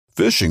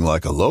Fishing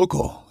like a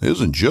local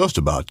isn't just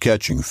about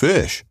catching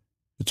fish.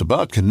 It's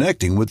about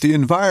connecting with the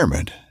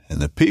environment and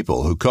the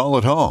people who call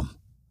it home.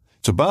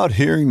 It's about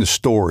hearing the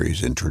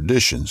stories and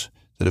traditions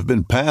that have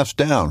been passed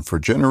down for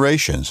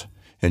generations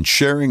and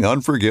sharing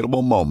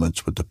unforgettable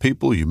moments with the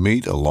people you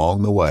meet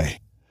along the way.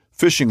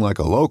 Fishing like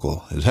a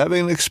local is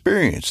having an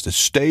experience that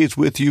stays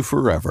with you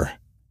forever.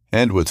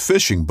 And with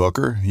Fishing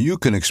Booker, you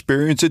can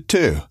experience it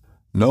too,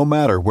 no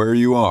matter where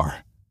you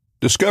are.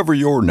 Discover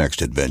your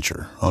next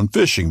adventure on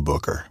Fishing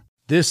Booker.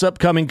 This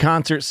upcoming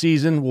concert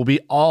season will be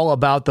all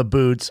about the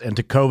boots, and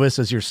Tecovas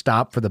is your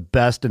stop for the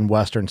best in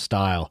Western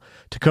style.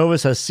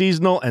 Tecovas has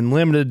seasonal and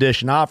limited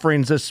edition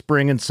offerings this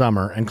spring and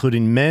summer,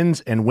 including men's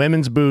and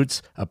women's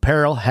boots,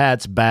 apparel,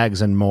 hats,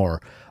 bags, and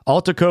more.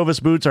 All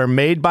Tecovas boots are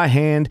made by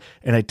hand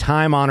in a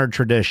time-honored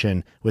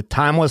tradition with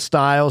timeless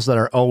styles that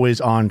are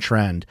always on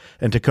trend.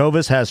 And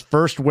Tecovas has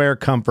first wear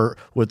comfort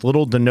with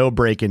little to no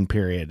break-in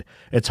period.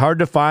 It's hard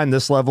to find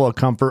this level of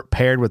comfort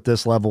paired with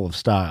this level of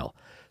style.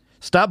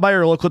 Stop by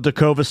your local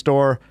Tecovas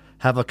store,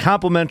 have a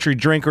complimentary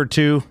drink or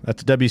two,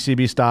 that's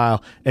WCB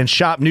style, and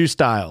shop new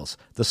styles.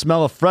 The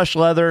smell of fresh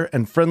leather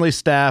and friendly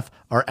staff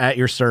are at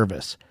your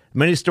service.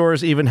 Many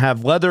stores even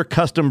have leather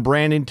custom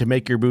branding to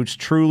make your boots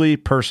truly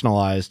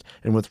personalized.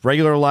 And with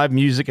regular live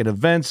music and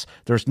events,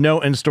 there's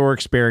no in-store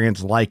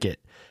experience like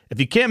it.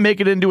 If you can't make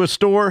it into a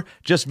store,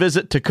 just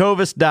visit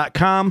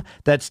tecovas.com.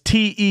 That's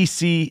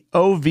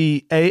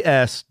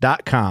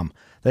TECOVAS.com.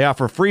 They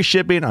offer free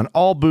shipping on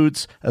all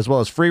boots, as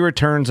well as free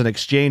returns and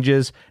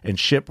exchanges, and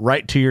ship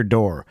right to your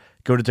door.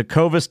 Go to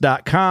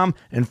tecovas.com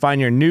and find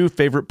your new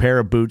favorite pair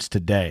of boots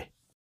today.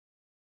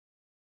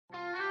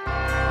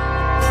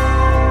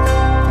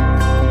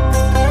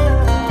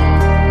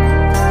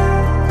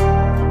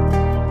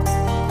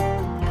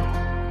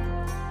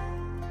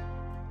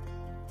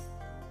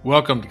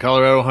 Welcome to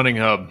Colorado Hunting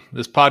Hub.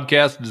 This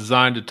podcast is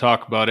designed to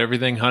talk about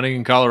everything hunting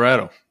in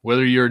Colorado,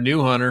 whether you're a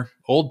new hunter,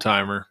 old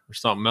timer, or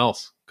something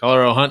else.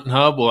 Colorado Hunting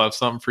Hub will have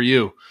something for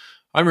you.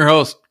 I'm your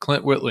host,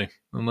 Clint Whitley,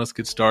 and let's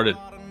get started.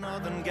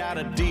 Nothing got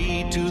a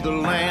deed to the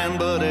land,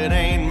 but it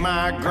ain't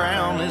my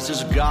ground. This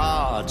is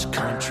God's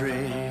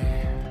country.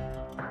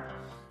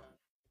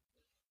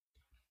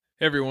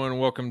 Hey everyone,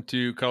 welcome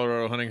to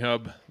Colorado Hunting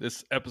Hub.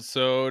 This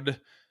episode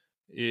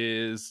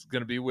is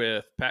going to be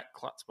with Pat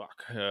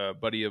Klotzbach, a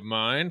buddy of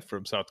mine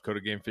from South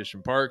Dakota Game Fish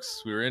and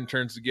Parks. We were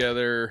interns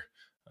together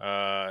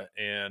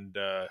and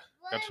got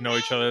to know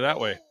each other that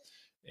way.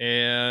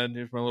 And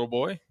here's my little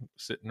boy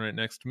sitting right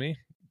next to me,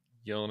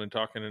 yelling and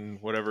talking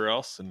and whatever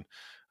else. And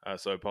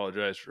so I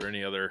apologize for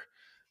any other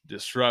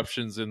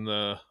disruptions in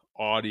the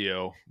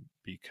audio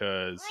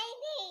because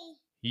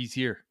he's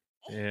here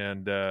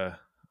and I'm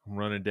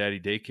running daddy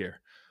daycare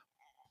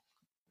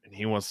and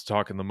he wants to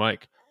talk in the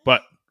mic.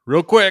 But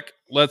real quick,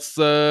 let's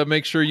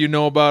make sure you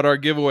know about our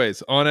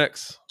giveaways.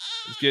 onX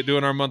is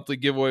doing our monthly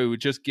giveaway. We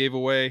just gave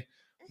away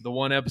the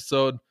one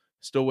episode.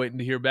 Still waiting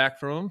to hear back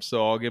from him,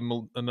 so I'll give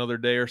him another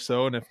day or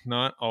so, and if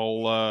not,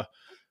 I'll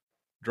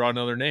draw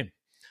another name.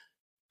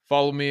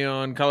 Follow me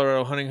on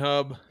Colorado Hunting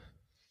Hub,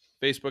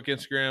 Facebook,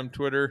 Instagram,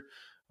 Twitter,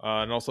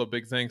 and also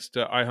big thanks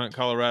to iHunt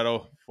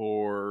Colorado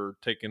for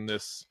taking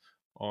this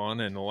on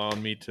and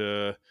allowing me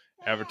to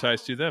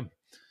advertise to them.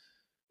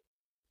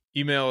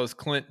 Email is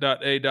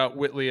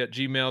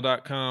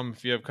clint.a.whitley@gmail.com.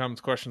 If you have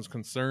comments, questions,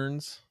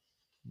 concerns,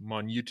 I'm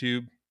on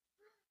YouTube,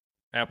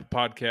 Apple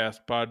Podcast,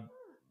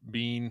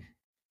 Podbean,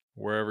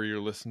 wherever you're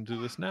listening to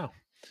this now.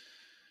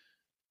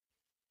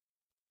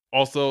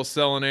 Also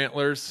selling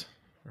antlers,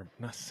 or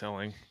not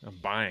selling, I'm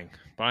buying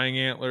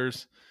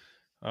antlers.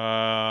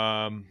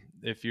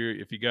 If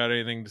you got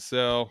anything to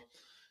sell,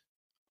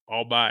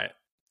 I'll buy it.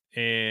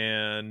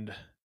 And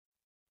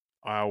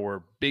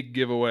our big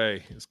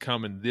giveaway is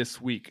coming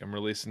this week. I'm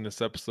releasing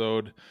this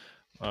episode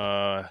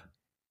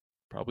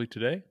probably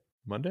today,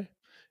 Monday,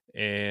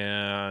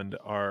 and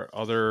our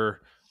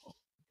other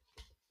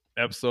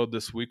episode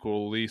this week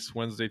will release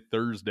Wednesday,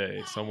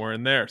 Thursday, somewhere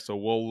in there. So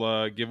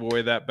we'll give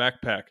away that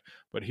backpack.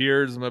 But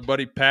here's my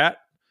buddy Pat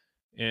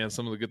and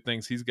some of the good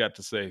things he's got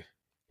to say.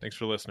 Thanks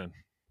for listening.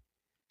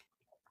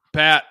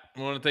 Pat,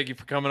 I want to thank you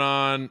for coming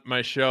on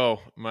my show,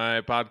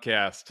 my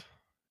podcast,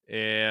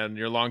 and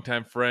your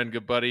longtime friend,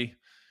 good buddy.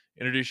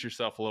 Introduce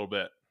yourself a little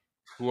bit.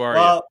 Who are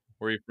you?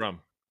 Where are you from?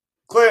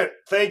 Clint,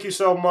 thank you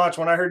so much.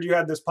 When I heard you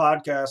had this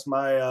podcast,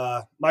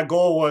 my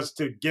goal was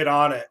to get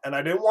on it, and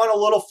I didn't want a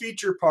little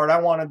feature part. I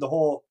wanted the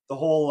whole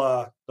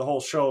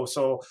show.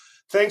 So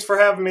thanks for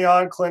having me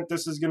on, Clint.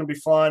 This is going to be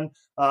fun.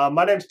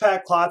 My name's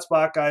Pat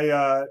Klotzbach.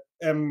 I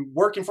am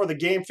working for the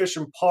Game Fish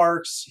and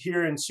Parks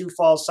here in Sioux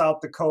Falls,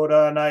 South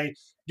Dakota, and I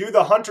do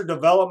the hunter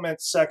development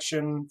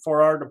section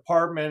for our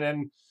department.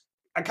 And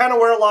I kind of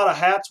wear a lot of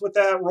hats with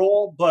that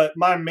role, but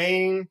my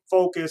main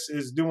focus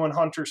is doing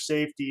hunter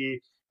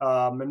safety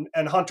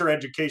and hunter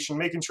education,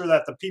 making sure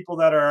that the people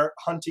that are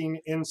hunting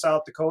in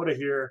South Dakota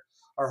here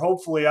are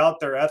hopefully out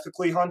there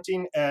ethically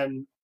hunting.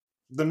 And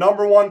the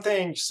number one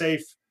thing,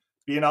 safe,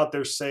 being out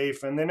there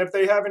safe. And then if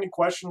they have any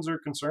questions or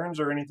concerns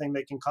or anything,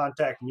 they can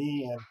contact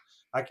me and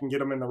I can get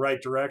them in the right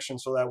direction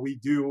so that we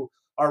do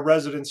our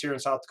residents here in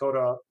South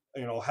Dakota,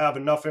 have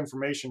enough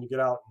information to get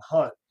out and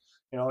hunt.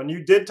 And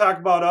you did talk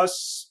about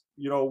us,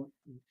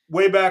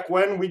 way back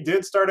when we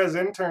did start as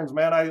interns,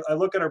 man. I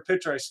look at our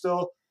picture.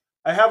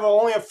 I have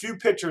only a few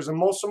pictures, and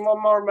most of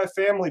them are my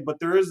family, but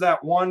there is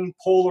that one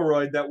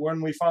Polaroid that when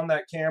we found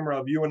that camera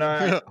of you and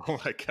I. Oh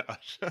my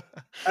gosh.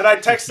 And I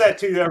text that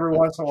to you every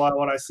once in a while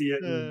when I see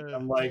it, and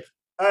I'm like,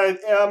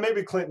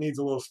 maybe Clint needs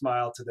a little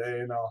smile today,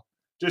 and I'll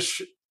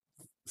just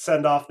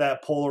send off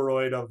that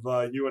Polaroid of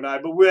you and I.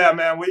 But yeah,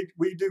 man,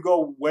 we do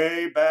go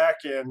way back,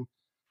 and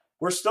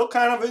we're still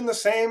kind of in the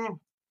same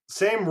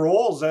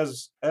roles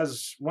as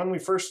when we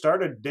first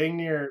started. Dang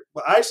near,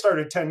 I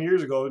started 10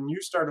 years ago, and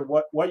you started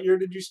what year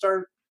did you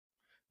start?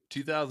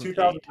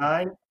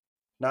 2009.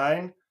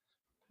 9.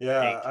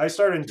 Yeah, 8. I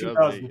started in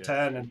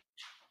 2010, and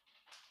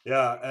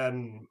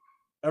and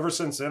ever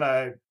since then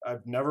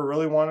I've never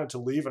really wanted to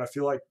leave, and I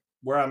feel like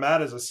where I'm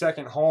at is a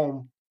second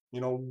home,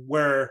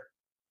 where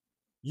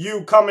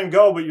you come and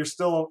go, but you're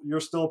still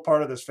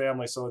part of this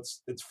family. So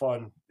it's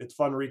fun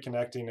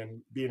reconnecting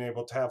and being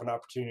able to have an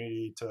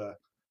opportunity to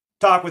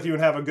talk with you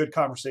and have a good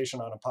conversation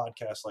on a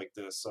podcast like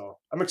this. So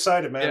I'm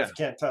excited, man. Yeah. If you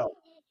can't tell.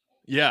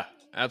 Yeah,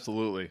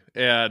 absolutely.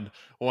 And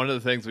one of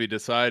the things we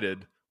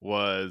decided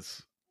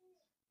was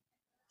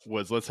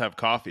let's have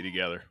coffee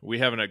together. We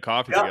haven't had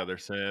coffee together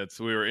since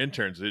we were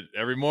interns.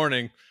 Every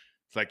morning,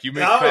 it's like, you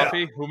make coffee?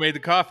 Yeah. Who made the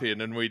coffee?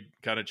 And then we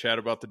kind of chat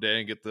about the day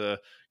and get the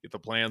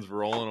plans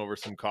rolling over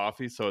some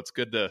coffee. So it's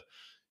good to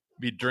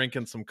be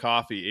drinking some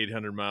coffee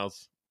 800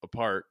 miles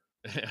apart.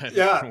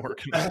 Yeah,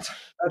 that's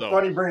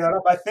funny you bring that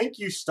up. I think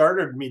you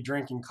started me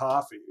drinking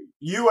coffee.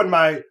 You and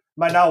my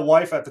now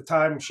wife at the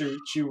time,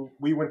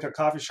 we went to a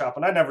coffee shop,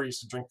 and I never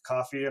used to drink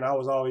coffee, and I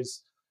was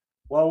always,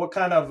 well, what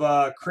kind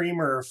of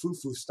creamer or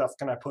foo-foo stuff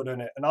can I put in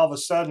it? And all of a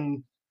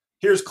sudden,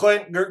 here's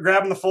Clint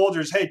grabbing the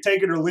Folgers. Hey,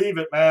 take it or leave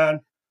it,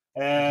 man.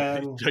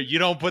 And you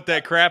don't put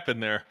that crap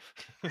in there.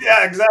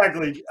 Yeah,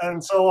 exactly.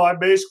 And so I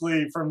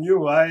basically, from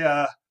you,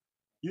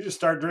 you just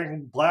start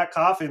drinking black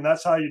coffee, and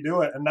that's how you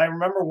do it. And I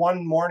remember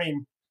one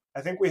morning,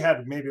 I think we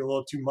had maybe a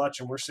little too much,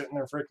 and we're sitting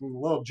there freaking a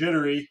little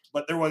jittery,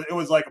 but it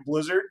was like a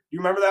blizzard. You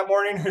remember that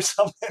morning or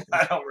something?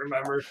 I don't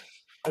remember.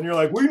 And you're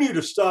like, we need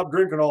to stop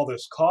drinking all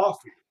this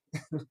coffee.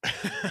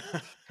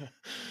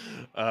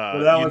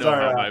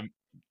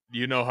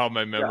 You know how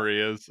my memory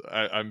is.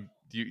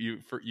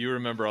 You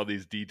remember all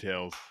these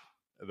details.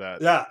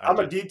 I'm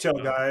a detail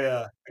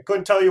guy. I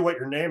couldn't tell you what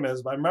your name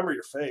is, but I remember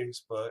your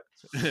face, but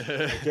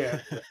I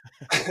can't.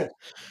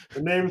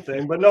 The name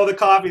thing. But no, the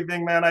coffee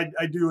thing, man,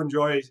 I do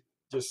enjoy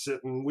just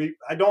sitting.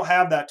 I don't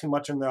have that too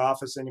much in the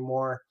office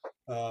anymore,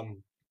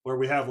 where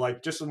we have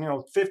like just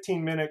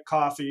 15-minute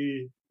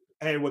coffee.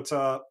 Hey, what's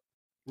up?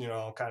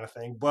 Kind of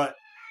thing. But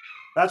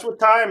that's what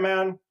time,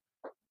 man.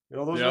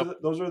 Those are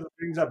the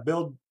things that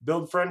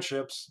build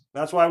friendships.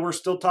 That's why we're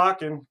still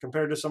talking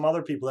compared to some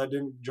other people that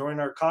didn't join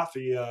our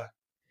coffee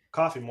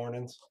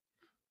mornings.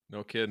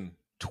 No kidding.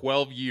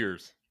 12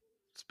 years.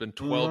 It's been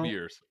 12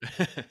 years.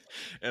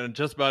 And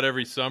just about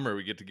every summer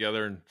we get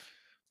together and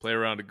play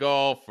around to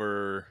golf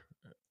or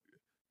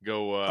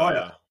go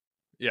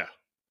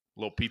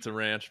little pizza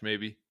ranch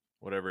maybe,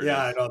 whatever it is.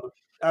 Yeah, I know.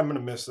 I'm going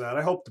to miss that.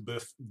 I hope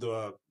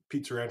the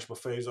pizza ranch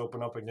buffets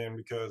open up again,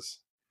 because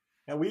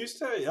we used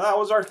to, that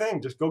was our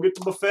thing. Just go get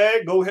the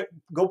buffet,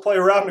 go play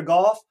around the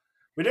golf.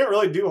 We didn't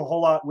really do a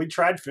whole lot. We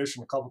tried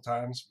fishing a couple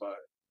times, but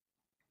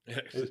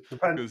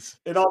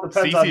it all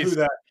depends on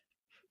who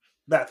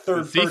that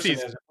third person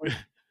is.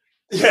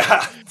 Yeah,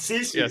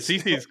 Cece's. Yeah,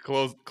 Cece's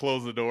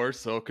closed the door,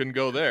 so couldn't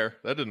go there.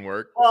 That didn't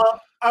work. Well,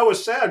 I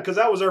was sad because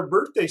that was our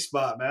birthday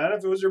spot, man.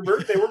 If it was your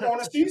birthday, we're going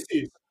to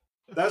Cece's.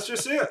 That's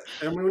just it.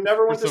 And we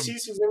never went to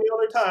Cece's any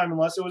other time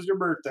unless it was your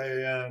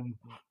birthday. And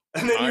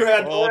then you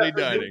had quality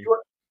dining.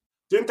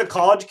 Didn't the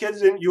college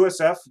kids in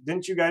USF?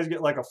 Didn't you guys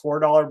get like a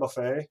 $4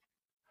 buffet?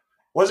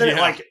 Wasn't it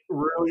like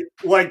really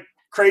like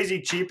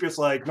crazy cheap? It's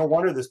like, no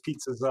wonder this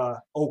pizza's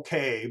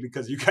okay,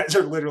 because you guys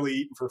are literally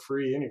eating for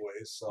free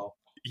anyways. So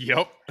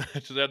yep, I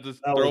just had to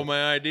throw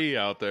my ID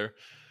out there.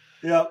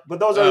 Yeah, but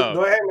those are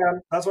hey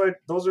man, that's why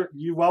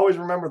you always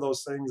remember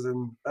those things,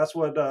 and that's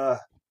what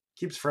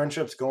keeps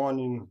friendships going.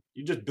 And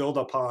you just build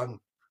upon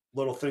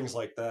little things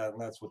like that, and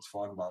that's what's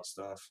fun about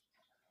stuff.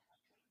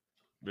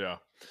 Yeah.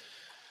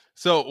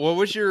 So what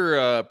was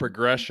your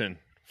progression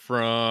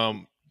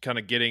from kind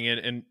of getting in,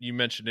 and you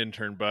mentioned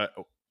intern, but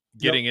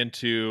getting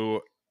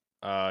into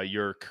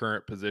your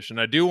current position?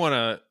 I do want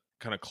to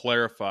kind of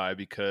clarify,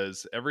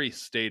 because every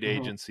state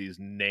agency is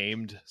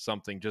named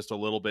something just a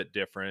little bit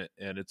different,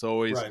 and it's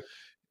always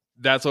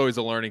that's always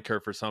a learning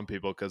curve for some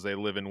people because they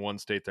live in one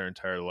state their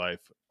entire life.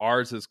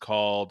 Ours is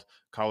called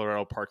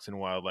Colorado Parks and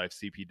Wildlife,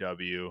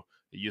 CPW.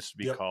 It used to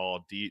be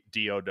called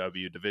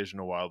DOW, Division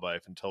of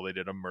Wildlife, until they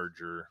did a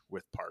merger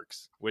with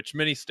Parks, which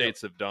many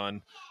states have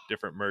done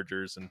different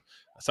mergers. And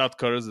South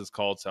Dakota's is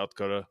called South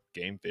Dakota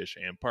Game, Fish,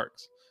 and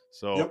Parks.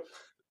 So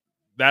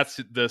that's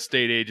the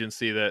state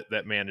agency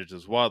that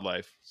manages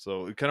wildlife.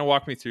 So kind of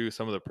walk me through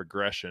some of the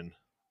progression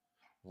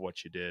of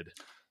what you did.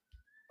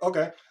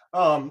 Okay.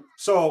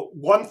 So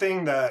one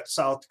thing that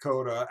South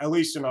Dakota, at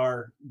least in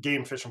our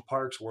game fish and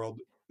parks world,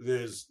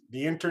 is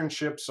the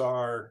internships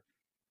are,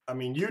 I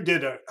mean,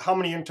 how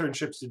many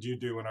internships did you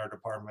do in our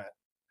department?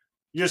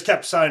 You just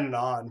kept signing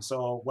on.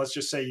 So let's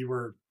just say you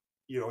were,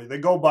 they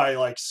go by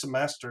like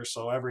semester.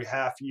 So every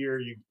half year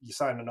you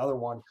sign another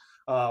one.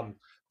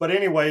 But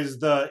anyways,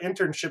 the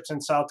internships in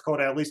South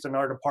Dakota, at least in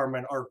our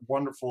department, are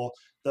wonderful.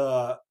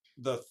 The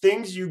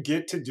things you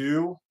get to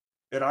do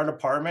in our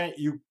department,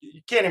 you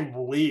can't even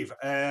believe.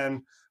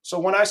 And so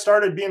when I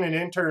started being an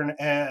intern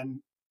and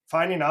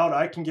finding out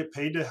I can get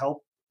paid to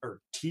help or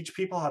teach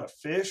people how to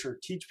fish or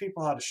teach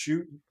people how to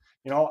shoot,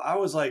 I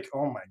was like,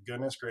 oh my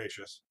goodness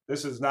gracious,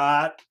 this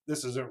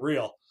isn't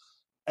real.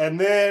 And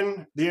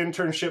then the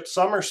internship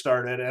summer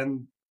started,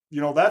 and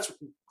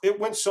it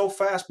went so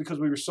fast because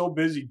we were so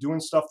busy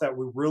doing stuff that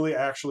we really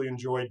actually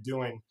enjoyed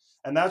doing.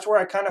 And that's where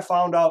I kind of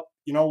found out,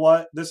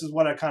 this is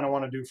what I kind of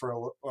want to do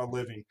for a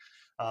living.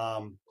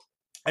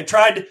 I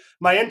tried,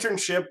 my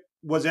internship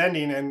was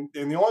ending, and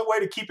the only way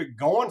to keep it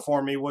going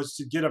for me was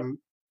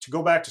to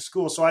go back to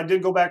school. So I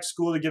did go back to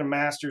school to get a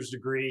master's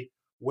degree,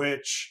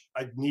 which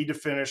I need to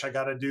finish. I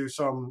got to do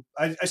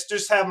I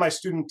just have my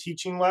student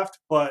teaching left,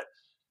 but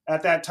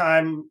at that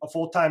time, a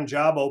full-time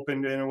job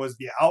opened, and it was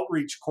the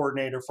outreach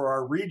coordinator for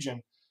our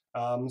region.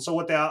 So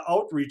what the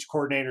outreach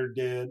coordinator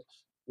did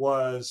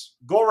was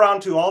go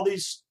around to all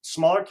these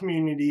smaller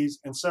communities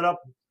and set up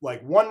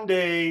like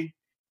 1-day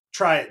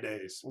try it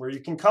days where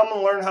you can come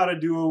and learn how to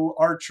do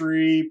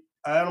archery,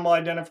 animal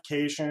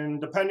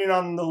identification. Depending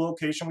on the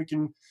location, we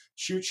can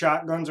shoot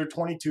shotguns or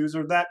 22s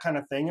or that kind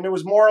of thing. And it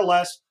was more or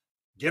less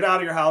get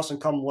out of your house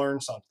and come learn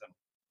something.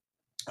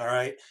 All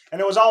right. And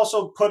it was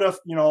also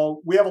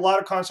we have a lot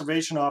of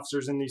conservation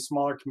officers in these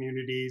smaller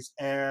communities,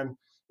 and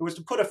it was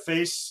to put a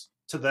face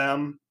to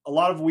them.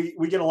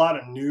 We get a lot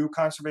of new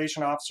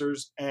conservation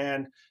officers,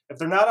 and if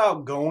they're not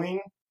outgoing,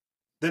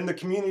 then the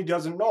community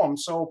doesn't know them.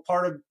 So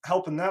part of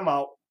helping them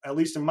out, at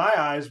least in my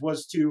eyes,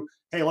 was to,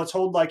 hey, let's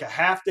hold like a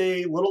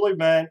half-day little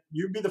event.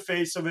 You be the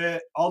face of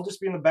it. I'll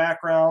just be in the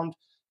background.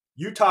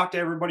 You talk to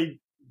everybody,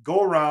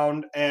 go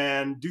around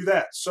and do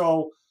that.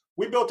 So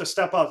we built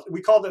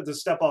we called it the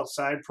Step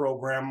Outside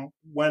program.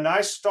 When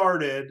I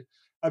started,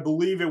 I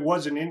believe it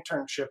was an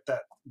internship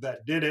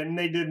that did it, and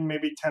they did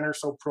maybe 10 or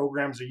so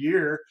programs a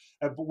year.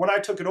 But when I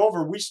took it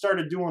over, we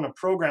started doing a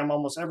program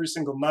almost every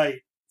single night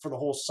for the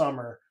whole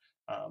summer.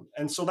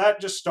 And so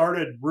that just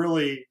started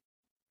really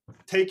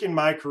taking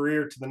my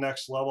career to the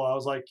next level. I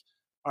was like,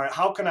 all right,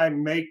 how can I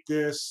make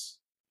this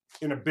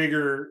in a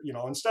bigger,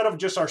 instead of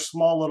just our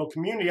small little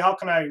community, how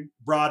can I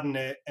broaden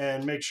it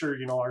and make sure,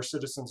 our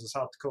citizens of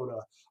South Dakota,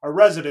 our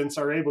residents,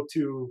 are able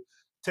to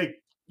take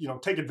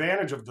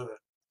advantage of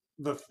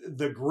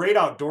the great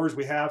outdoors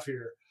we have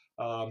here.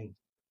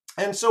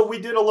 And so we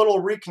did a little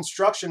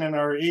reconstruction in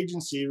our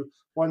agency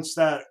once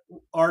that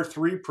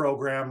R3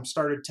 program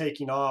started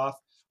taking off.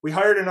 We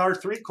hired an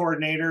R3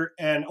 coordinator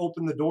and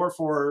opened the door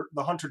for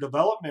the hunter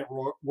development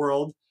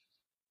world.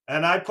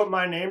 And I put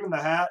my name in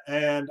the hat,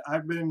 and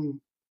I've been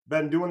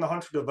doing the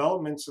hunter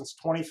development since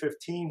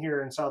 2015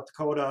 here in South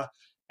Dakota.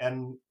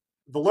 And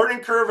the learning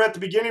curve at the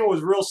beginning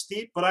was real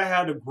steep, but I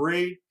had a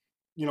great,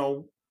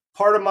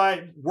 part of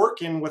my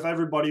working with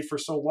everybody for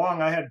so long,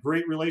 I had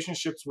great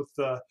relationships with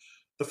the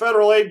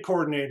federal aid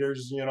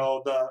coordinators,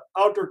 the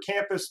outdoor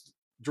campus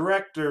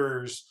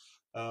directors,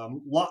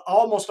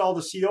 almost all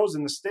the COs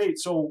in the state.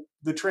 So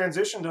the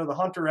transition to the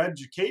hunter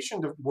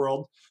education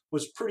world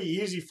was pretty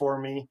easy for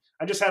me.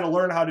 I just had to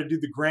learn how to do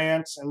the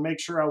grants and make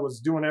sure I was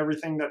doing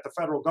everything that the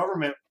federal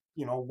government,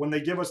 when they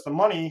give us the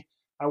money,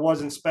 I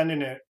wasn't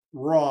spending it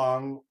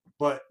wrong.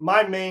 But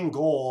my main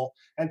goal,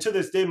 and to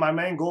this day, my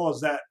main goal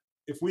is that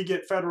if we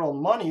get federal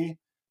money,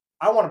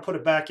 I want to put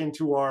it back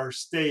into our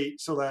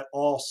state so that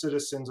all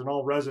citizens and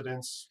all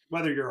residents,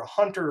 whether you're a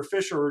hunter or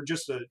fisher or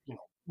just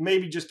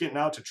maybe just getting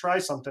out to try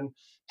something,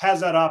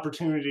 has that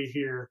opportunity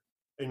here,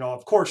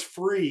 of course,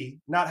 free,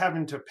 not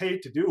having to pay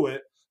to do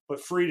it,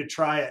 but free to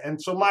try it.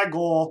 And so my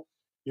goal,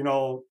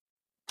 to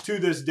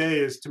this day,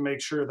 is to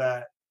make sure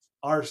that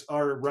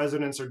our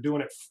residents are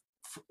doing it,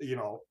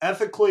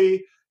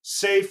 ethically,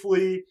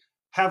 safely,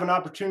 have an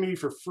opportunity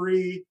for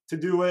free to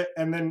do it,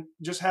 and then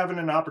just having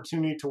an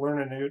opportunity to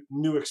learn a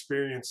new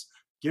experience,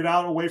 get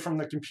out away from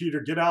the computer,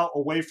 get out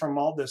away from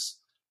all this,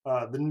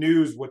 the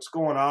news, what's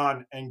going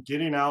on, and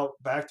getting out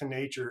back to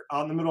nature,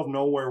 out in the middle of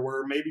nowhere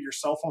where maybe your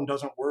cell phone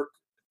doesn't work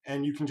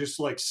and you can just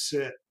like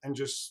sit and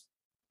just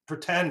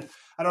pretend.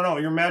 I don't know,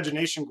 your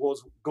imagination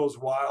goes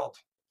wild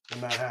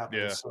when that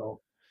happens. Yeah. So.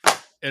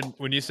 And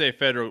when you say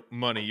federal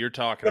money, you're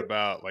talking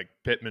about like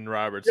Pittman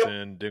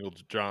Robertson, Dingle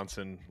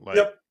Johnson,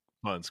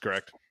 funds,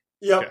 correct?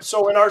 Yep. Okay.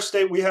 So in our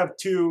state, we have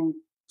two.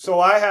 So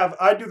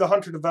I do the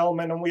hunter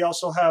development, and we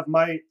also have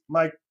my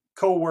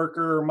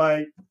coworker,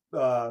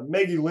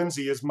 Maggie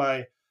Lindsay is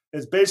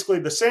basically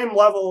the same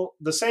level,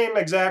 the same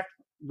exact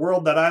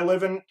world that I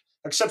live in,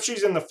 except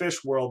she's in the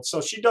fish world.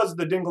 So she does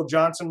the Dingle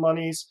Johnson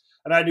monies,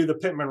 and I do the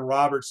Pittman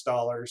Roberts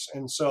dollars.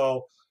 And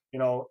so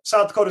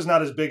South Dakota is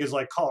not as big as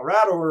like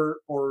Colorado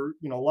or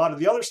a lot of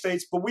the other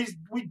states, but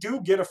we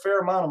do get a fair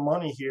amount of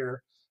money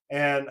here.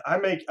 And I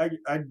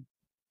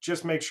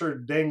just make sure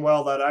dang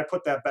well that I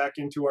put that back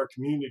into our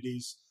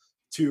communities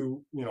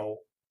to,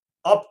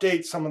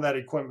 update some of that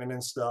equipment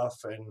and stuff.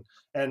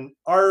 And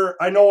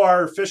I know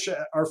our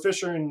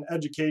fishery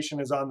education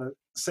is on the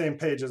same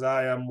page as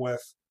I am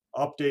with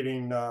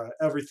updating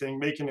everything,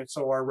 making it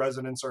so our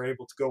residents are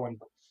able to go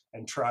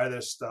and try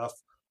this stuff.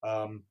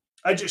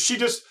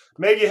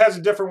 Maggie has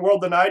a different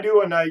world than I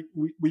do, and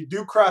we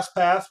do cross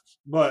paths.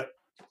 But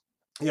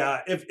yeah,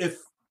 if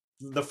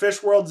the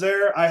fish world's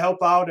there, I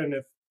help out, and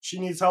if she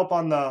needs help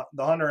on the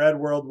hunter ed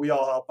world, we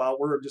all help out.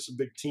 We're just a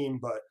big team.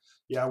 But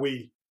yeah,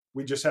 we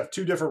just have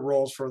two different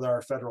roles for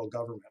our federal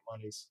government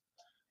monies.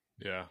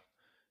 Yeah,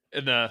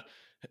 and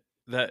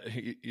that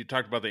you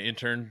talked about the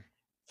intern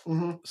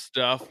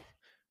stuff.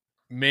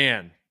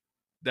 Man,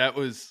 that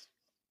was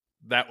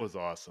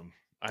awesome.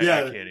 I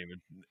can't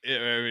even.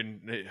 I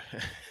mean,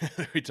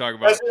 we talk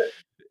about.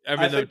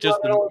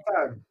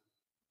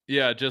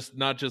 Just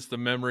not just the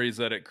memories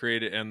that it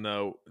created and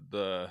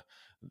the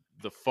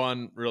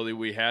fun really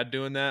we had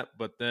doing that,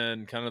 but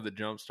then kind of the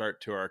jump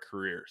start to our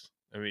careers.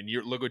 I mean,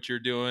 look what you're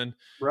doing.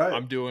 Right.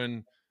 I'm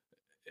doing.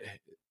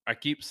 I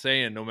keep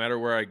saying, no matter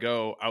where I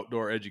go,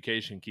 outdoor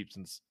education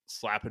keeps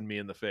slapping me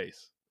in the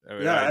face. I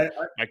mean,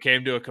 I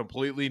came to a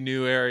completely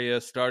new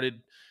area,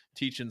 started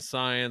teaching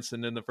science,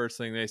 and then the first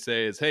thing they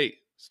say is, "Hey,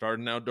 start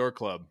an outdoor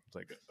club." It's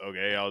like,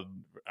 okay,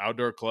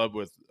 outdoor club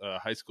with a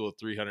high school of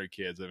 300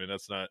 kids. I mean,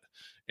 that's not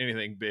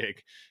anything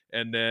big.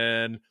 And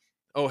then,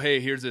 oh,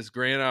 hey, here's this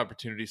grant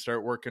opportunity.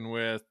 Start working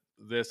with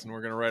this, and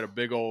we're going to write a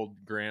big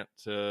old grant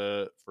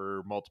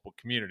for multiple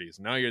communities.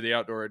 Now you're the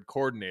outdoor ed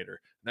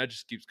coordinator, and that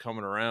just keeps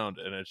coming around,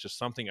 and it's just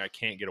something I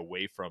can't get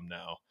away from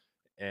now.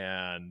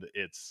 And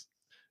it's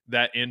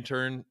that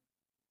intern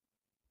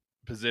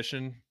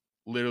position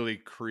literally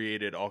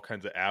created all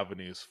kinds of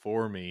avenues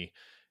for me.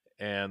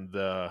 And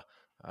the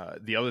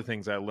other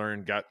things I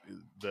learned got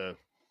the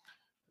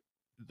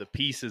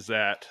pieces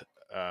that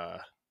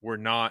were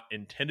not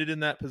intended in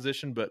that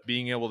position, but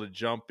being able to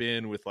jump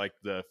in with like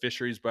the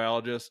fisheries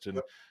biologist.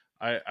 And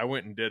I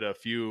went and did a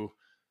few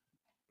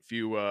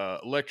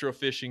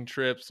electrofishing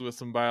trips with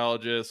some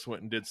biologists,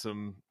 went and did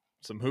some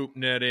hoop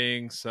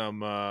netting,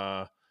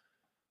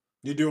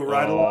 you do a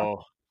ride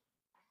along?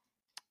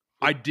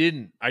 I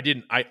didn't.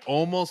 I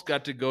almost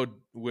got to go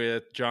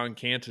with John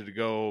Canta to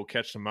go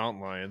catch some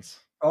mountain lions.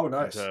 Oh,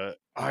 nice.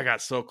 I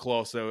got so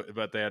close,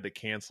 but they had to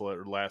cancel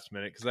it last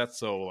minute because that's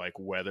so like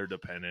weather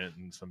dependent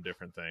and some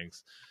different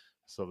things,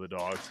 so the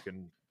dogs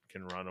can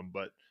run them.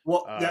 But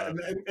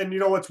and you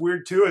know what's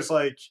weird too is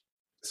like,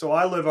 so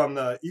I live on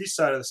the east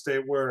side of the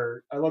state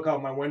where I look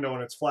out my window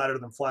and it's flatter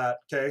than flat.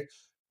 Okay.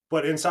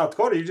 But in South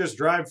Dakota, you just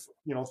drive,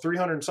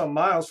 300 and some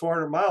miles,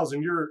 400 miles,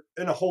 and you're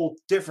in a whole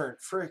different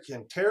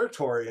freaking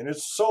territory. And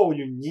it's so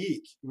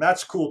unique. And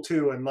that's cool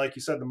too. And like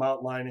you said, the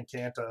mountain lion and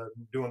Canta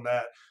doing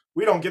that.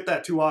 We don't get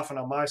that too often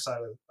on my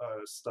side of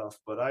stuff,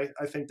 but I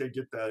think they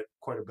get that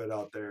quite a bit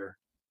out there.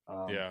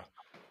 Yeah.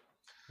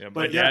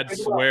 My dad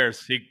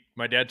swears.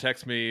 My dad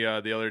texted me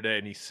the other day,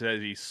 and he said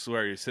he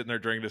swears he's sitting there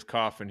drinking his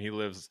coffee, and he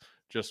lives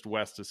just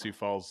west of Sioux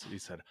Falls. He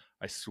said,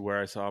 "I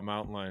swear I saw a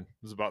mountain lion.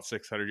 It was about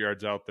 600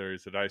 yards out there." He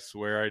said, "I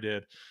swear I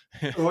did."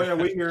 Oh yeah,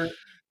 we hear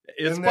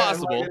it's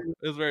possible.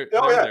 It's very.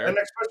 Oh yeah, there. And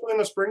especially in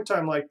the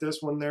springtime like this,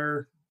 when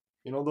they're,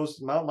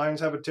 those mountain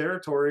lions have a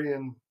territory,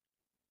 and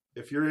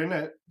if you're in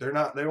it, they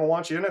don't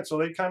want you in it, so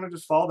they kind of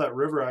just follow that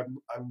river.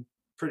 I'm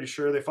pretty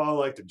sure they follow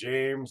like the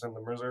James and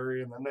the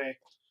Missouri, and then they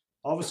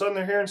all of a sudden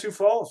they're here in Sioux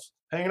Falls,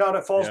 hanging out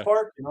at Falls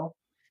Park,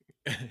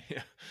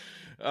 Yeah.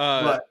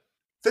 But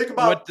think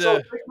about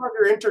your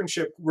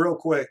internship real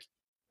quick.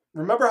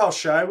 Remember how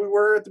shy we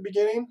were at the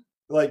beginning?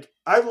 Like,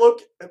 I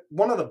look at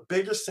one of the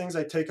biggest things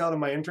I take out of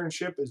my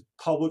internship is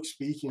public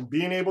speaking,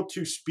 being able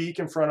to speak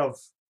in front of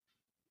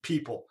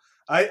people.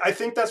 I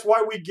think that's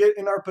why we get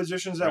in our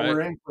positions that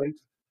we're in, Clint.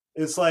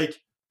 It's like,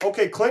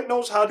 okay, Clint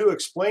knows how to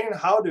explain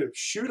how to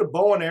shoot a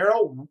bow and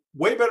arrow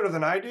way better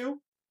than I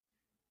do.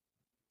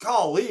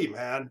 Golly,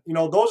 man.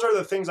 Those are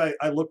the things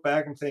I look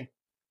back and think,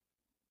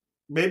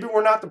 maybe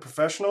we're not the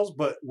professionals,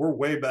 but we're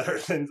way better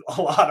than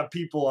a lot of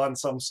people on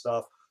some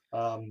stuff.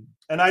 And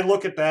I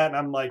look at that and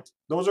I'm like,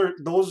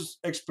 those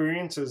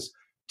experiences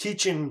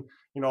teaching,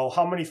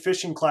 how many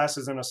fishing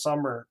classes in a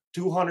summer,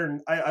 200,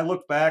 I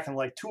look back and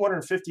like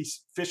 250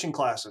 fishing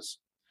classes,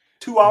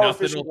 2-hour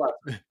fishing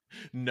classes.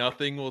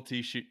 Nothing will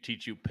teach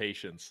you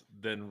patience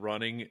than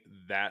running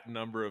that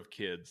number of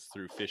kids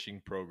through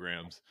fishing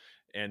programs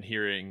and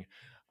hearing,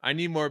 "I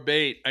need more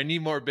bait. I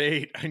need more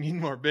bait. I need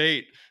more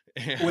bait."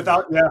 And,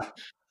 without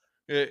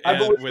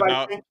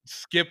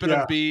skipping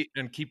a beat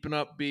and keeping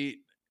up beat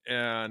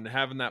and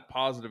having that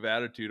positive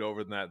attitude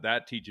over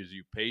that teaches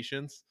you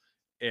patience.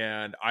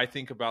 And I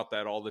think about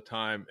that all the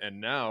time.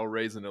 And now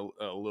raising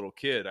a little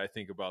kid, I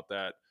think about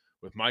that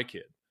with my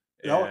kid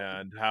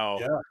and how,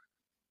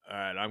 all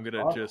right, I'm going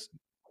to just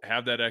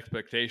have that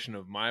expectation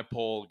of my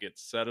pole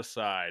gets set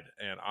aside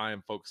and I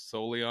am focused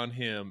solely on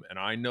him, and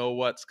I know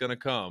what's going to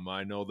come.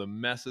 I know the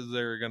messes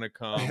that are going to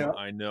come. Yeah.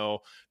 I know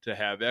to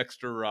have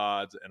extra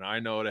rods, and I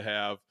know to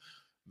have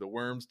the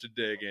worms to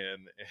dig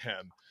in,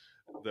 and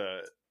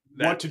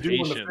what to do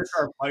when the fish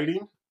are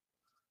biting.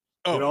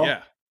 Oh, you know?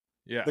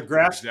 Yeah. The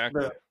grass,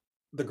 exactly.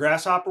 the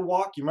grasshopper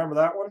walk. You remember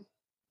that one?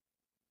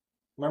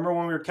 Remember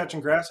when we were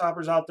catching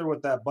grasshoppers out there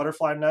with that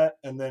butterfly net,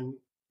 and then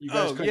you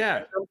guys couldn't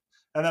catch them?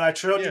 And then I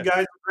showed you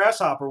guys the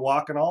grasshopper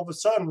walk, and all of a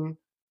sudden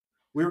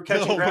we were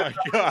catching grasshoppers.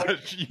 Oh my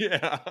gosh,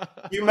 yeah.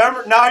 You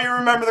remember? Now you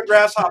remember the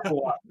grasshopper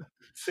walk.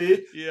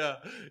 See? Yeah.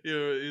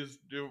 You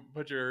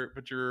put your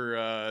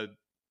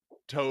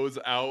toes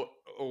out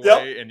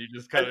away, and you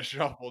just kind of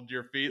shuffled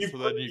your feet, so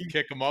then you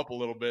kick them up a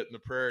little bit in the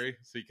prairie,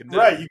 so you can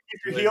you keep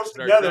your heels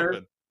together.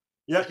 Jumping.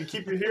 Yep, you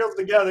keep your heels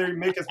together. You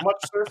make as much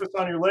surface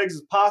on your legs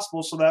as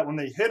possible, so that when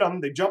they hit them,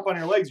 they jump on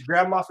your legs. You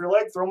grab them off your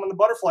leg, throw them in the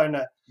butterfly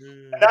net.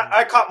 And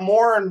I caught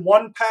more in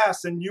one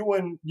pass than you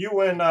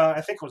and I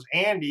think it was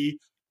Andy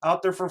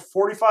out there for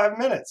 45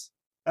 minutes.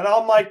 And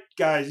I'm like,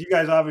 guys, you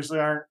guys obviously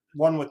aren't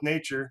one with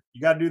nature.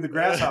 You got to do the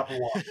grasshopper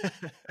walk.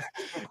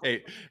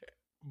 Hey,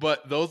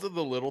 but those are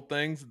the little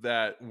things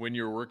that when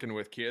you're working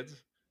with kids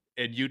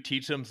and you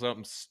teach them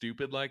something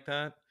stupid like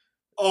that,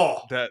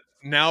 that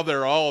now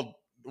they're all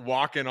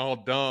walking all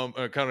dumb,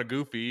 kind of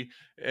goofy,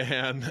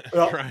 and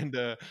trying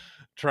to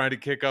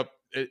kick up,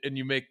 and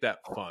you make that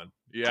fun.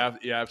 You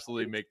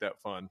absolutely make that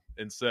fun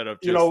instead of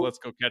just let's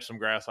go catch some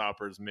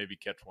grasshoppers and maybe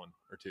catch one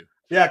or two.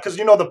 Yeah, because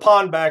the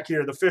pond back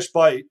here, the fish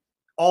bite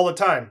all the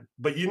time,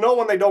 but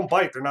when they don't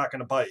bite, they're not going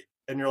to bite,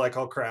 and you're like,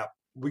 oh crap,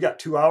 we got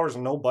 2 hours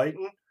and no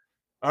biting.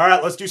 All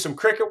right, let's do some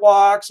cricket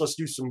walks. Let's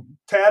do some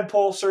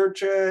tadpole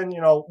searching.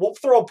 We'll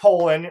throw a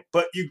pole in,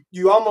 but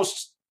you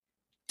almost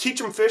teach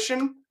them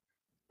fishing,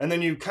 and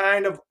then you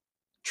kind of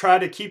try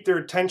to keep their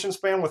attention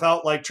span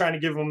without like trying to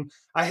give them.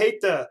 I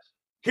hate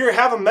here,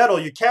 have a medal.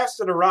 You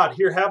casted a rod.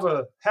 Here, have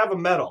a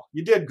medal.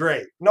 You did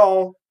great.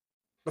 No,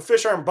 the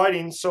fish aren't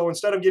biting. So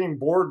instead of getting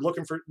bored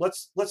looking for,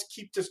 let's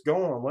keep this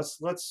going.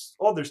 Let's.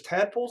 Oh, there's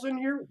tadpoles in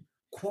here.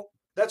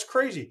 That's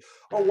crazy.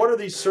 Oh, what are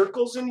these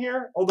circles in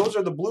here? Oh, those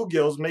are the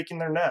bluegills making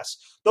their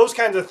nests. Those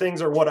kinds of things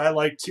are what I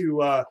like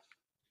to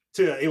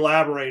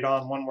elaborate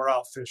on when we're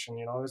out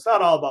fishing. It's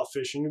not all about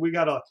fishing. We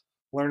got to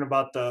learn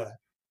about the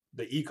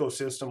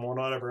ecosystem and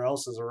whatever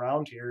else is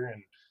around here.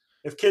 And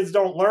if kids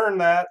don't learn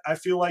that, I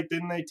feel like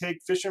then they take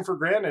fishing for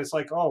granted. It's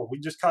like, oh, we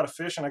just caught a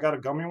fish and I got a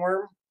gummy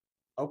worm.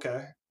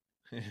 Okay.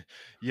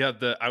 Yeah.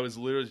 I was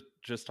literally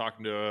just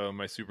talking to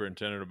my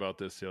superintendent about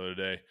this the other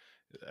day.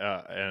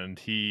 And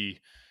we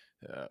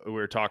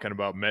were talking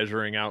about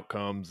measuring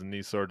outcomes and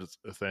these sorts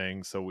of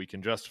things so we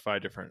can justify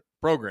different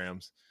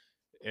programs.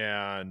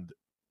 And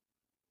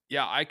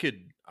yeah, I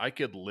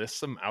could list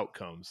some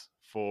outcomes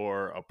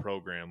for a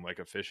program like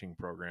a fishing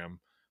program,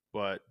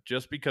 but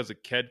just because a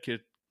kid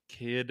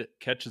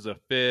catches a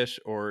fish,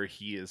 or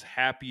he is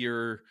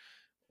happier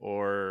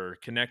or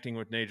connecting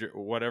with nature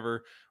or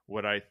whatever,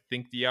 what I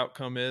think the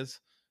outcome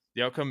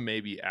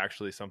may be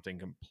actually something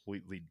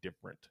completely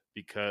different,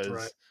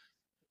 because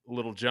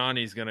little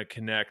Johnny's going to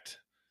connect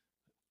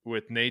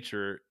with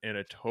nature in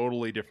a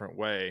totally different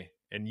way.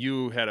 And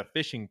you had a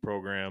fishing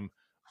program,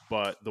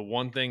 but the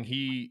one thing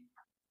he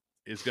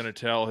is going to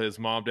tell his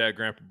mom, dad,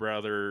 grandpa,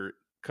 brother,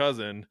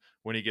 cousin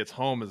when he gets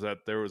home is that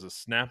there was a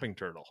snapping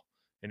turtle,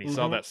 and he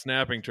saw that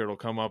snapping turtle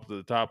come up to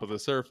the top of the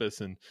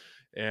surface, and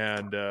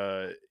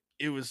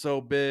it was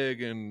so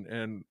big,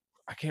 and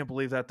I can't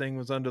believe that thing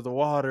was under the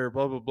water,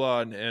 blah, blah,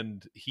 blah.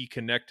 And he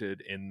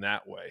connected in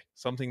that way,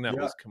 something that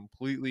was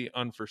completely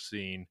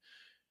unforeseen,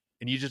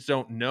 and you just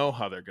don't know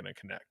how they're going to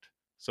connect.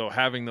 So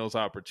having those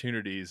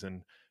opportunities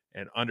and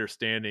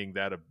understanding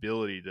that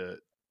ability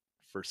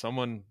for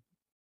someone.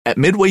 At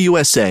Midway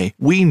USA,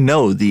 we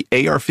know the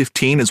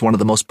AR-15 is one of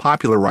the most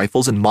popular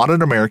rifles in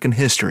modern American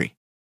history.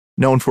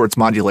 Known for its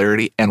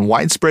modularity and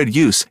widespread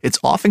use, it's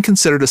often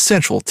considered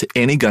essential to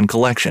any gun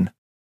collection.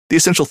 The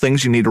essential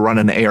things you need to run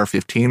an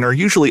AR-15 are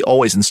usually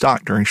always in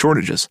stock during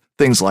shortages,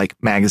 things like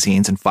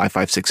magazines and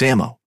 5.56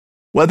 ammo.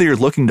 Whether you're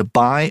looking to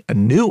buy a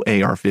new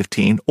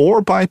AR-15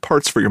 or buy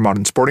parts for your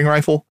modern sporting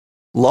rifle,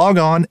 log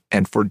on,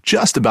 and for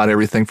just about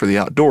everything for the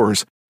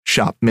outdoors,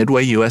 shop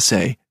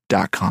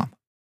MidwayUSA.com.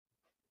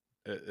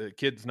 A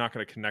kid's not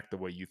going to connect the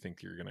way you think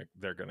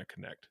they're going to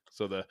connect.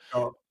 So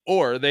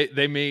or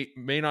they may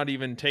not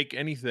even take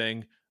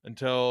anything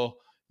until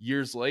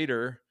years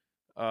later,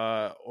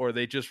 or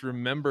they just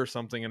remember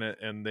something in it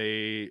and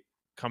they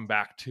come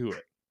back to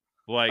it.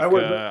 Like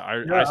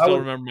I still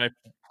remember my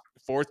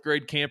 4th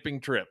grade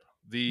camping trip,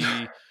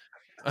 in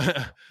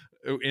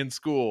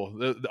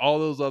school, all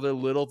those other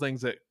little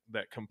things that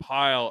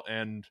compile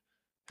and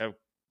have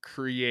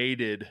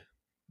created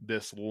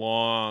this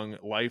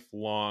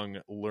lifelong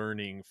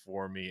learning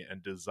for me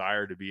and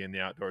desire to be in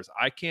the outdoors.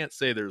 I can't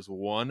say there's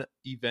one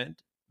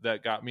event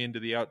that got me into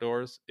the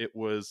outdoors. It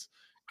was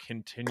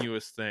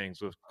continuous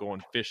things, with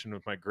going fishing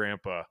with my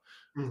grandpa,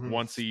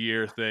 once a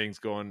year things,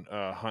 going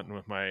hunting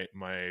with my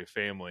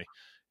family,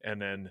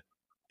 and then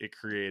it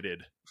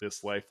created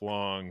this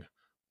lifelong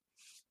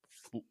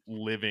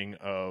living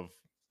of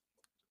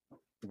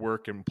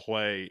work and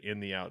play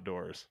in the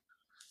outdoors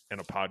and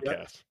a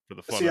podcast for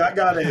the fun. See, I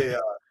got a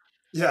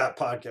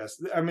podcast.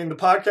 I mean, the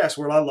podcast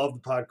world, I love the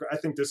podcast. I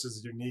think this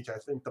is unique. I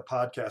think the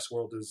podcast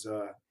world is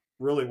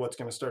really what's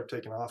going to start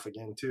taking off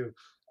again too.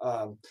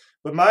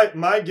 But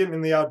my getting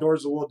in the outdoors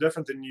is a little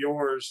different than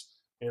yours.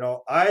 You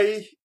know,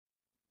 I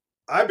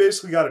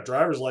basically got a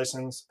driver's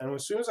license, and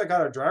as soon as I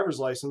got a driver's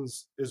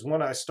license is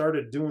when I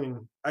started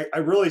doing. I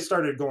really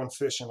started going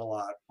fishing a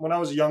lot. When I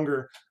was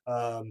younger,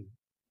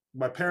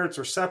 my parents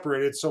were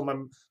separated, so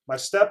my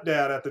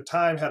stepdad at the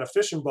time had a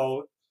fishing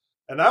boat.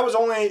 And I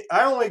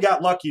only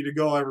got lucky to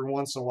go every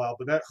once in a while,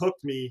 but that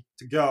hooked me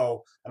to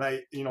go.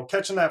 And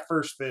catching that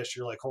first fish,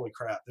 you're like, holy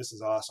crap, this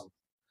is awesome.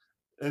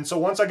 And so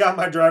once I got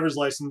my driver's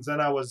license,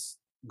 then I was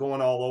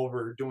going all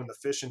over doing the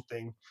fishing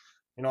thing.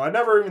 You know, I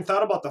never even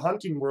thought about the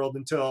hunting world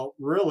until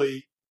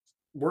really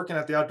working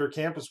at the outdoor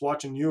campus,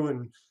 watching you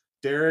and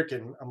Derek.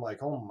 And I'm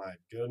like, oh my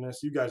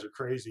goodness, you guys are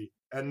crazy.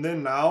 And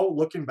then now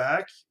looking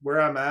back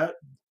where I'm at,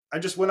 I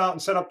just went out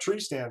and set up tree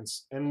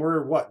stands, and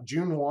we're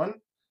June 1,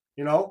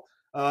 you know?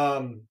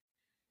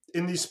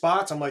 In these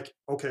spots, I'm like,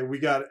 okay, we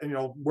got,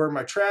 where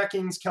my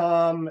trackings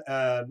come,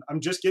 and I'm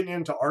just getting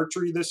into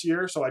archery this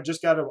year. So I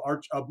just got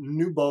a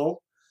new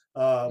bow.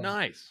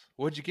 Nice.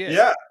 What'd you get?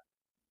 Yeah.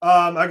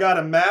 I got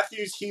a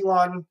Matthews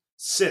Helon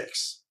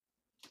 6.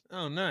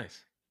 Oh,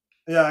 nice.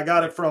 Yeah. I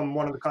got it from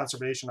one of the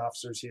conservation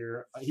officers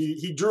here.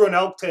 He drew an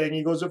elk tag, and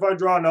he goes, if I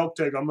draw an elk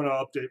tag, I'm going to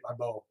update my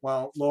bow.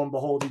 Well, lo and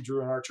behold, he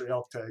drew an archery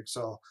elk tag.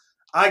 So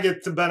I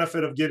get the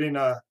benefit of getting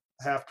a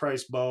half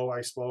price bow,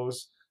 I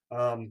suppose.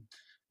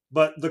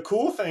 But the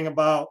cool thing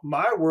about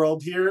my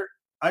world here,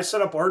 I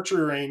set up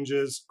archery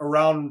ranges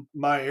around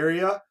my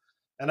area,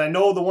 and I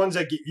know the ones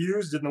that get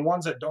used and the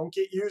ones that don't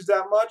get used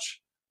that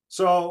much.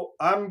 So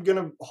I'm going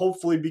to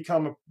hopefully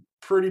become a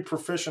pretty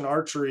proficient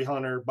archery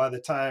hunter by the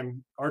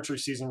time archery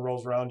season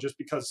rolls around, just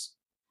because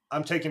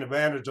I'm taking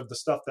advantage of the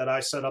stuff that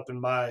I set up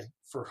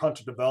for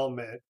hunter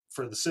development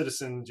for the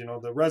citizens,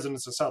 the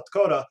residents of South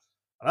Dakota.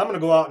 And I'm going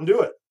to go out and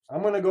do it.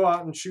 I'm going to go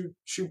out and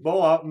shoot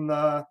bow out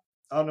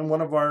in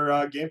one of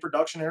our game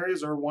production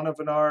areas, or one of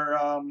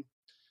our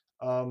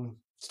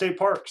state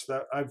parks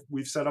that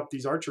we've set up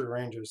these archery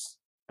ranges,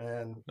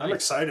 and nice. I'm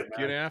excited,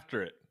 man. Get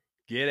after it.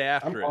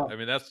 I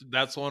mean,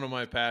 that's one of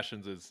my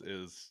passions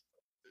is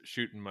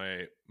shooting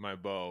my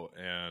bow,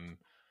 and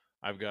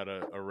I've got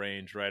a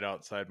range right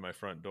outside my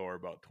front door,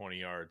 about 20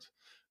 yards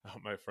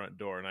out my front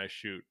door, and I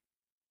shoot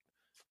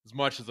as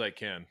much as I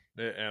can,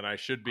 and I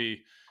should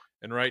be.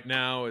 And right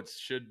now it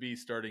should be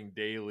starting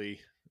daily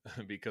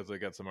because I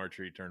got some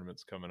archery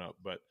tournaments coming up,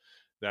 but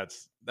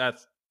that's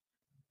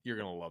you're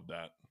going to love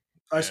that.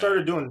 I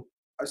started doing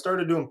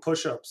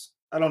push-ups.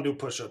 I don't do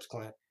push-ups,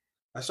 Clint.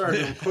 I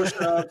started doing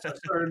push-ups. I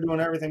started doing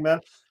everything,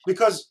 man,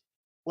 because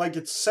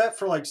it's set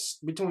for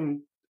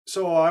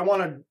so I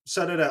want to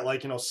set it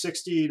at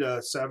 60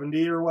 to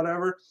 70 or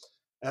whatever.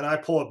 And I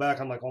pull it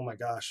back. I'm like, oh my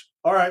gosh.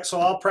 All right. So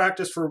I'll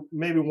practice for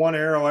maybe one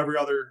arrow every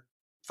other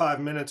 5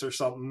 minutes or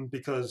something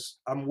because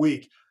I'm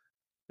weak,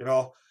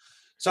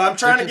 So I'm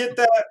trying to get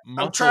that.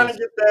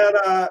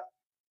 Muscles.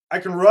 I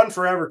can run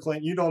forever,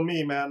 Clint. You know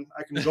me, man.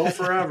 I can go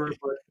forever,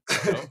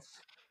 but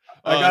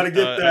I got to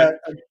get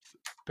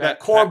that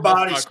core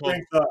body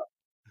strength up.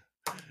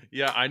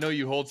 Yeah, I know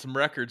you hold some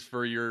records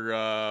for your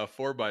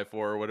 4x4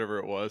 or whatever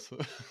it was.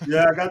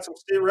 Yeah, I got some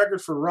state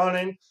records for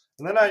running,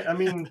 and then I'm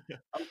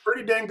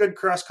pretty dang good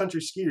cross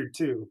country skier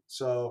too.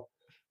 So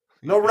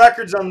no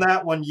records on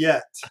that one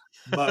yet,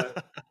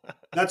 but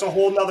that's a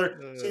whole nother.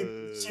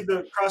 See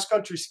the cross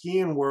country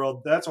skiing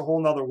world. That's a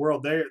whole nother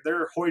world.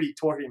 They're hoity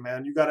toity,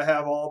 man. You got to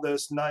have all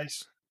this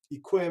nice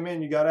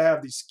equipment. You got to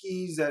have these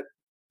skis that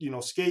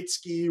skate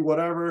ski,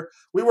 whatever.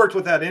 We worked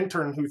with that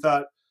intern who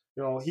thought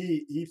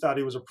he thought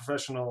he was a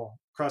professional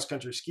cross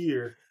country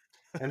skier,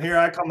 and here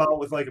I come out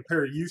with a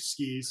pair of youth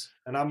skis,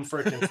 and I'm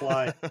freaking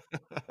flying.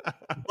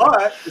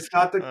 But it's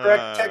not the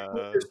correct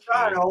technique or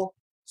style.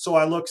 So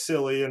I look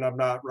silly and I'm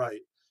not right.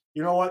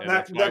 You know what?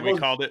 That's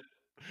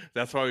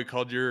why we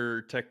called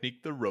your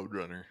technique the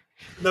Roadrunner.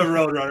 The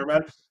Roadrunner,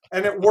 man.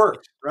 And it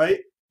worked, right?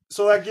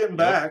 So that's getting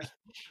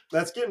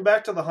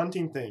back to the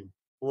hunting thing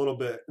a little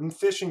bit and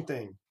fishing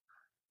thing.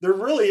 There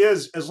really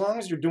is, as long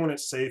as you're doing it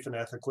safe and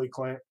ethically,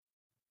 Clint,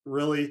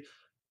 really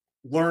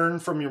learn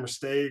from your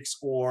mistakes,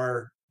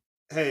 or,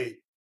 hey,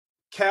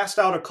 cast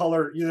out a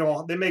color.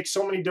 They make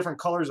so many different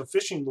colors of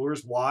fishing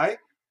lures. Why?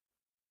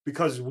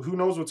 Because who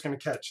knows what's going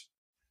to catch.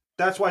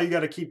 That's why you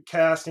got to keep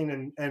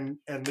casting, and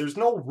there's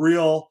no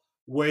real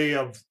way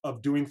of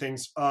doing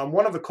things.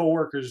 One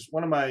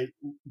of my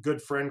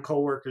good friend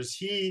coworkers,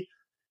 he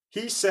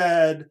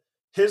said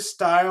his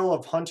style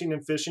of hunting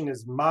and fishing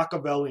is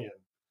Machiavellian.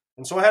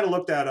 And so I had to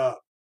look that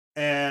up.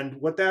 And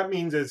what that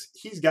means is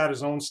he's got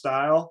his own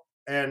style.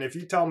 And if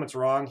you tell him it's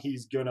wrong,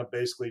 he's going to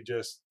basically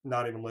just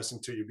not even listen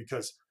to you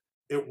because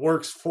it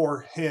works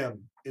for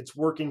him. It's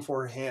working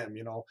for him.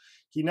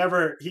 He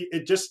never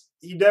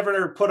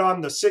put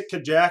on the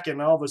Sitka jacket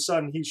and all of a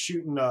sudden he's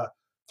shooting a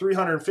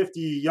 350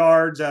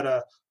 yards at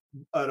a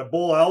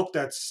bull elk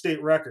that's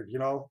state record, you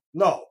know?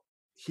 No,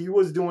 he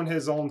was doing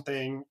his own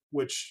thing,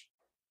 which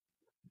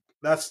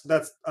that's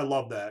I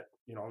love that,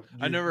 you know.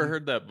 I never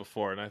heard that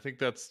before, and I think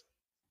that's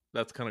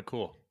kind of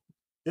cool.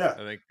 Yeah,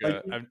 I think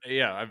like,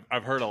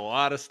 I've heard a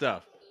lot of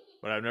stuff,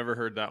 but I've never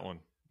heard that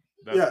one.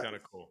 That's Yeah. kind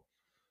of cool.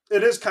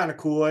 it is kind of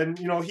cool. And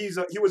you know, he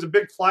was a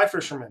big fly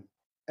fisherman,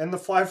 and the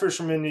fly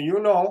fisherman, you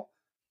know,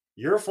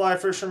 you're a fly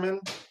fisherman.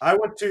 I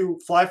went to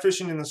fly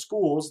fishing in the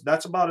schools.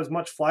 That's about as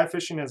much fly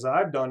fishing as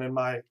I've done in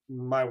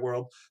my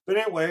world. But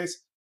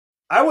anyways,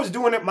 I was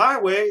doing it my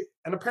way,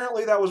 and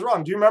apparently that was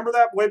wrong. Do you remember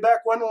that way back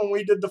when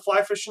we did the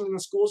fly fishing in the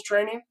schools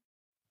training?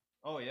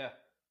 Oh yeah.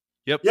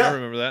 Yep. Yeah. I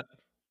remember that.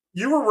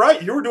 You were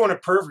right. You were doing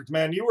it perfect,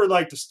 man. You were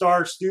like the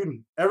star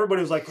student.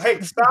 Everybody was like, "Hey,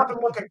 stop and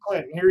look at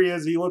Clint. Here he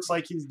is. He looks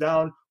like he's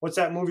down." What's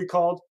that movie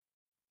called?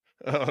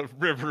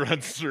 River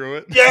Runs Through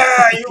It.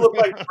 Yeah, you look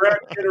like Brad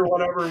Pitt or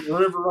whatever.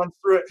 River Runs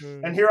Through It.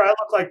 And here I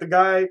look like the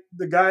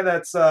guy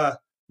that's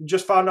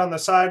just found on the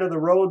side of the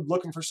road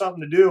looking for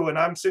something to do, and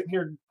I'm sitting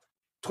here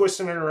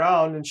twisting it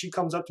around. And she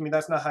comes up to me.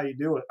 That's not how you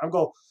do it.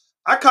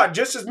 I caught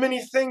just as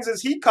many things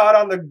as he caught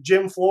on the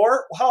gym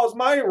floor. How is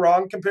mine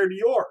wrong compared to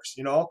yours?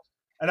 You know.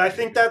 And I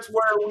think that's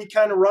where we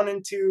kind of run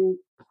into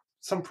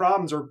some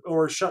problems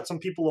or shut some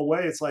people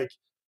away. It's like,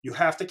 you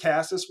have to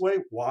cast this way.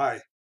 Why?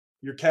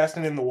 You're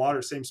casting in the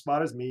water, same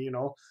spot as me, you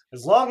know.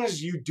 As long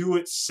as you do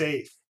it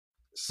safe.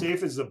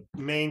 Safe is the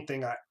main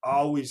thing I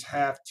always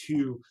have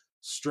to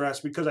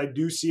stress, because I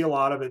do see a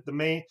lot of it.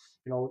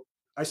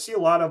 I see a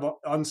lot of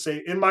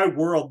unsafe in my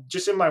world,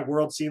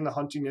 seeing the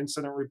hunting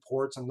incident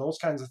reports and those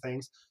kinds of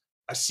things.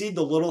 I see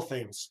the little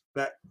things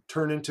that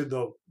turn into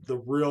the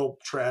real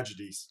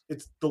tragedies.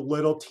 It's the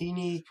little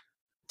teeny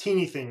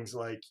things,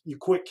 like you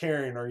quit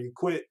caring, or you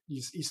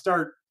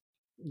start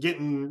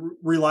getting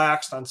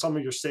relaxed on some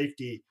of your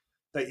safety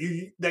that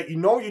you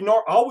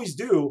always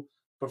do,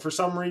 but for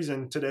some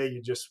reason today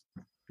you just,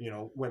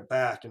 went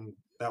back and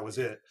that was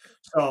it.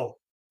 So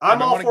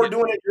I'm all for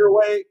doing it your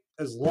way,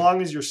 as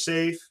long as you're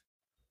safe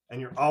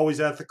and you're always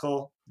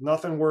ethical.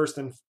 Nothing worse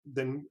than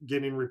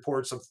getting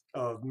reports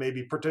of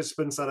maybe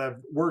participants that I've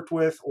worked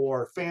with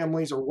or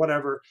families or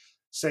whatever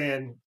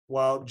saying,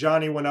 well,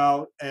 Johnny went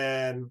out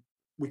and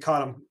we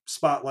caught him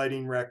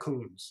spotlighting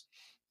raccoons.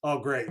 Oh,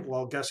 great.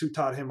 Well, guess who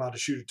taught him how to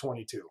shoot a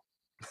 22?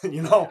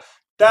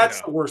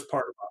 That's the worst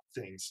part about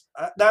things.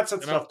 That's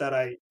the stuff that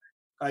I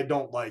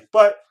don't like.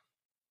 But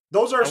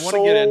those are I want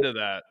to get into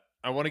that.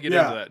 I want to get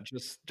into that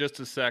just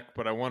a sec,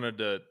 but I wanted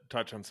to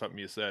touch on something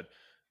you said.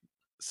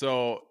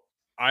 So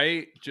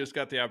I just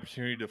got the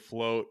opportunity to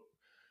float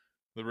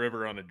the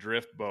river on a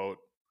drift boat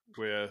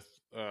with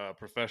a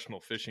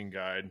professional fishing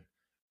guide.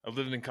 I've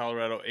lived in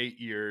Colorado 8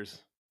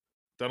 years,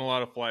 done a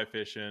lot of fly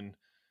fishing.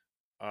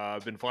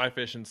 I've been fly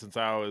fishing since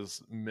I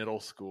was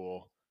middle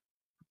school,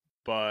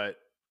 but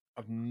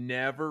I've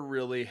never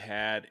really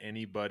had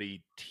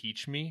anybody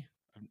teach me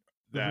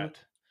that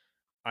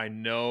I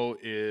know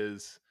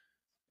is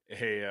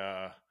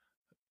is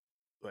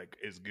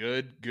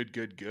good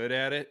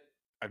at it.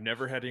 I've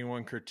never had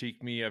anyone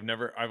critique me. I've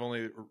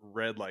only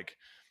read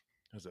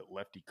was it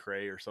Lefty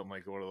Cray or something,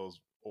 like one of those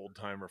old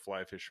timer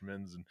fly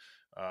fishermen's and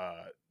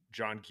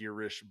John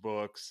Gearish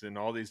books and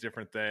all these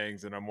different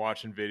things. And I'm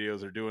watching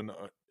videos they're doing,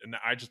 and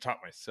I just taught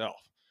myself.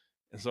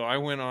 And so I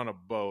went on a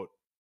boat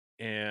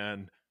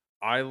and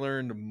I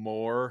learned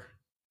more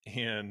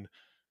in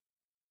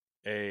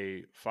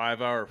a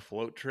 5-hour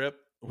float trip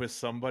with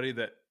somebody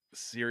that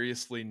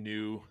seriously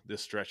knew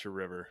this stretch of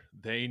river.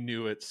 They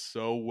knew it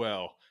so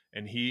well.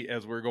 And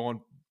as we're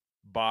going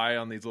by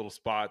on these little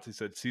spots, he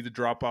said, see the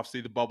drop off, see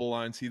the bubble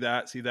line, see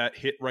that,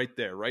 hit right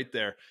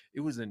there.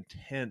 It was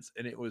intense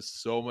and it was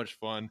so much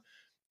fun.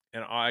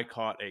 And I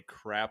caught a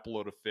crap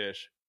load of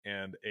fish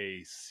and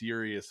a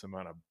serious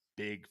amount of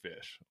big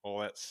fish, all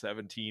that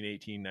 17,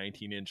 18,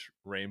 19-inch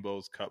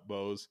rainbows, cut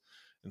bows,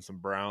 and some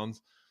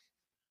browns.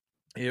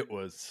 It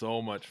was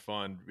so much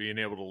fun being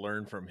able to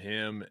learn from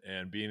him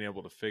and being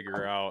able to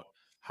figure out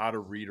how to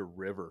read a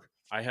river.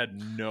 I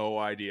had no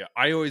idea.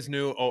 I always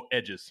knew,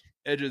 edges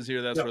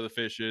here. That's where the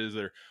fish is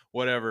or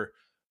whatever.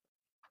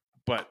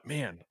 But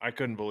man, I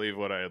couldn't believe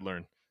what I had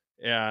learned.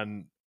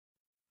 And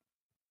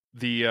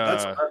that's the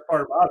best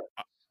part about it.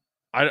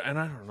 I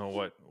don't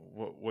know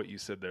what you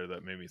said there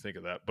that made me think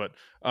of that. But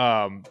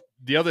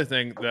the other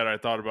thing that I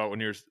thought about when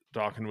you were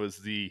talking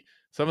was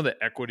some of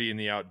the equity in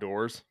the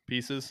outdoors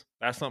pieces.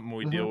 That's something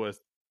we deal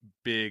with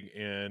big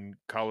in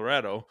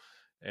Colorado,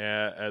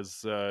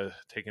 as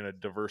taking a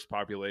diverse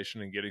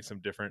population and getting some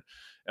different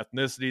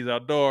ethnicities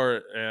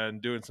outdoor and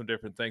doing some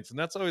different things. And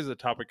that's always a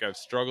topic I've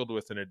struggled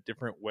with in a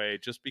different way,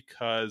 just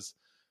because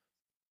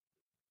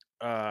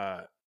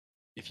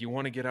if you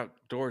want to get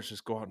outdoors,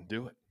 just go out and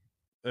do it.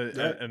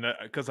 And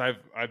because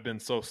I've been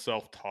so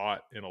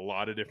self-taught in a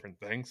lot of different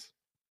things.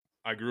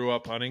 I grew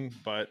up hunting,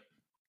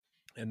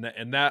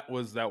 and that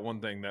was that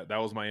one thing that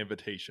was my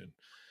invitation,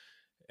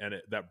 and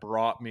that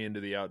brought me into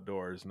the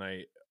outdoors.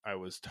 And I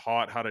was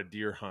taught how to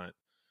deer hunt,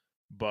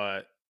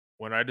 but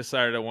when I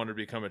decided I wanted to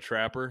become a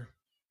trapper,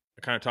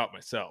 kind of taught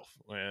myself.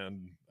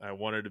 And I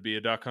wanted to be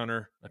a duck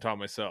hunter, I taught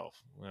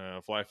myself.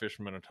 Fly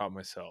fisherman, I taught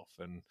myself.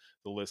 And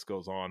the list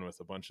goes on with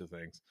a bunch of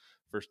things.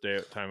 First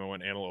time I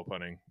went antelope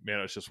hunting, man,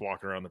 I was just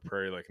walking around the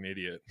prairie like an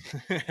idiot.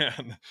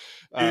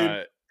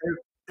 And Dude,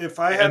 if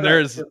I had and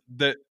there's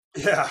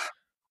yeah,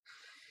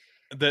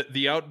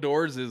 the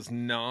outdoors is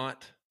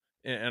not,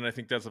 and I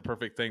think that's a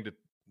perfect thing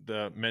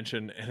to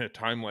mention in a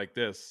time like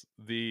this.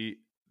 The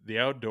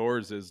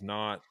outdoors is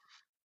not,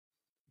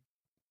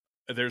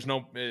 there's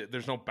no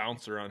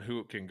bouncer on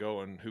who can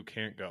go and who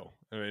can't go.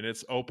 I mean,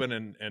 it's open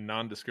and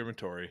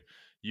non-discriminatory.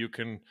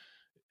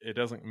 It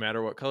doesn't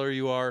matter what color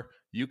you are,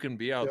 you can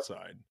be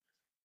outside.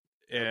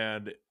 Yep.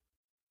 And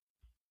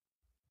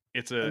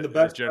it's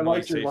a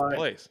generally safe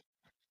place.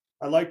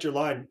 I liked your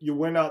line. You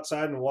went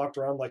outside and walked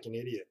around like an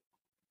idiot.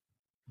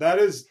 That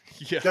is,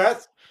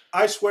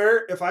 I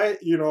swear, if I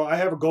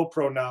have a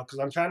GoPro now, because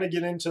I'm trying to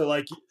get into,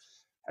 like,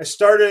 I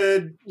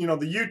started, the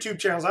YouTube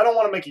channels. I don't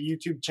want to make a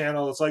YouTube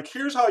channel. It's like,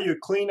 here's how you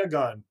clean a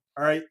gun.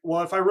 All right.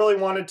 Well, if I really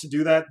wanted to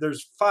do that,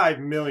 there's 5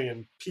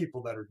 million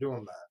people that are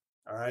doing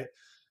that. All right.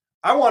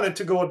 I wanted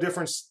to go a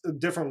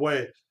different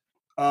way.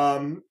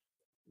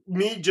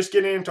 Me just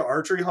getting into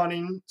archery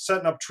hunting,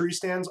 setting up tree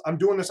stands. I'm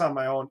doing this on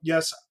my own.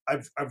 Yes,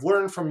 I've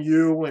learned from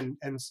you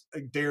and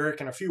Derek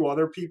and a few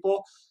other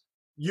people.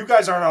 You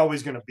guys aren't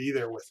always going to be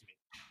there with me.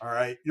 All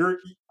right.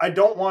 I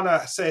don't want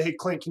to say, hey,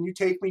 Clint, can you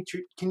take me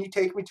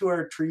to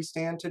our tree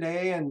stand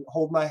today and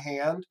hold my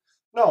hand?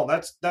 No,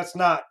 that's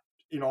not,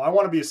 I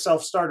want to be a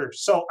self-starter.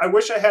 So I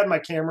wish I had my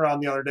camera on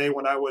the other day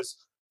when I was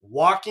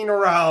walking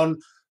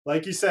around,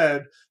 like you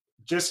said,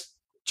 just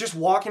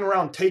walking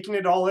around, taking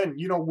it all in.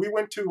 We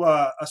went to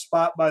a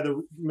spot by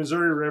the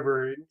Missouri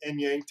River in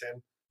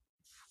Yankton.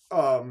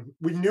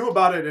 We knew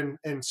about it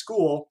in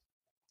school.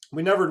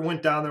 We never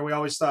went down there. We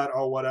always thought,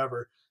 oh,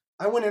 whatever.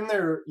 I went in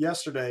there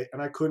yesterday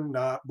and I could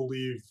not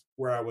believe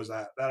where I was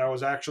at, that I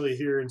was actually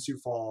here in Sioux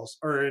Falls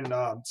or in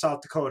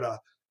South Dakota,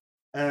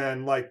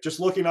 and like just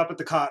looking up at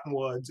the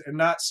cottonwoods and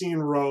not seeing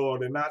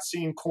road and not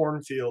seeing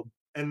cornfield,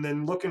 and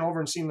then looking over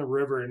and seeing the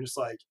river, and just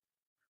like,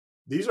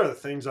 these are the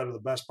things that are the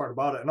best part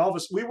about it. And all of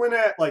us, we went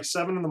at like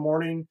 7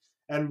 a.m,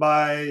 and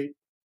by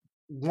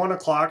 1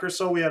 o'clock or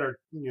so, we had our,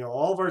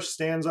 all of our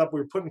stands up. We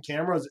were putting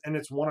cameras, and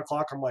it's 1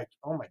 o'clock. I'm like,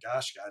 oh my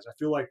gosh, guys, I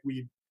feel like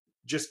we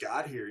just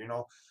got here.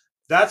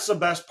 That's the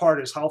best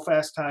part, is how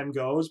fast time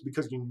goes,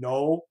 because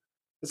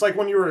it's like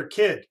when you were a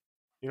kid,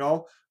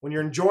 when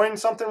you're enjoying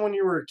something when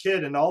you were a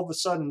kid, and all of a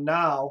sudden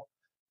now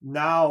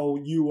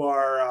you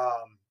are,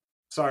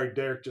 sorry,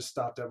 Derek just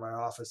stopped at my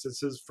office.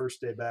 It's his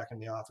first day back in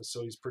the office,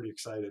 so he's pretty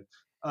excited.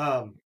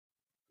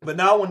 But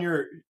now when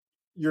you're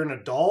an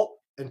adult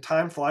and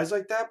time flies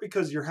like that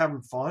because you're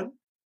having fun,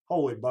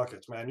 holy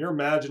buckets, man.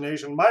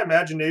 My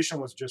imagination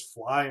was just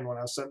flying when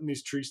I was setting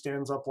these tree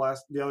stands up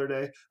the other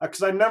day,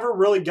 because I never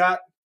really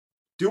got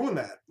doing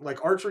that,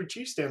 like archery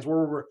tree stands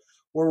where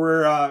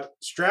we're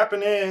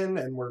strapping in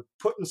and we're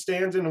putting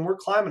stands in and we're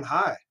climbing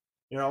high.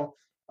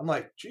 I'm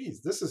like,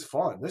 geez, this is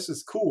fun. This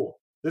is cool.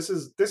 This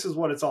is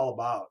what it's all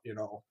about, and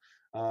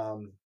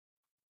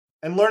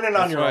learning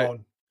on your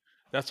own.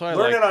 That's why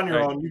learning on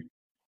your own.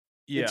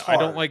 I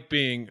don't like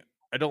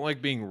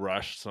being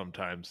rushed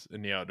sometimes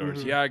in the outdoors.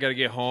 Mm-hmm. Yeah, I got to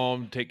get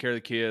home, take care of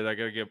the kid. I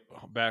got to get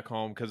back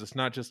home, because it's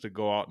not just to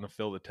go out and to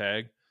fill the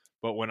tag.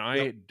 But when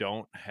I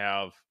don't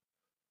have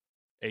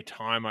a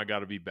time I got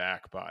to be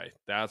back by,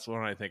 that's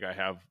when I think I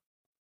have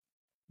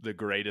the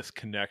greatest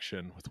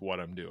connection with what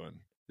I'm doing,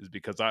 is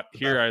because I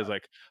was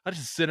like, I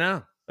just sit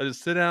down,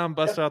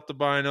 bust out the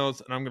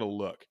binos, and I'm going to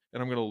look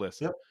and I'm going to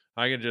listen. Yep.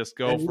 I can just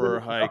go for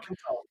a hike.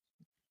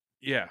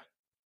 Yeah.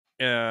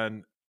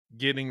 And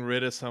getting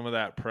rid of some of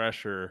that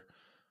pressure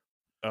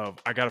of,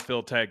 I got to fill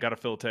a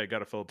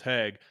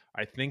tag,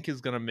 I think is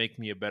going to make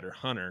me a better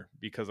hunter,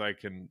 because I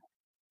can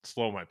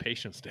slow my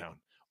patience down,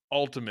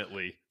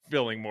 ultimately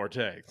filling more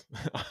tags.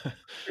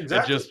 Exactly.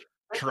 And just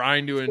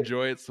trying to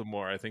enjoy it some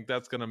more. I think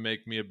that's going to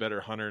make me a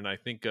better hunter. And I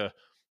think a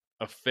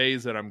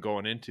phase that I'm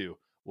going into,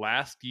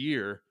 last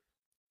year,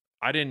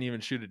 I didn't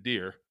even shoot a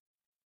deer.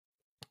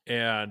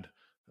 And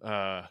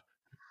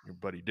your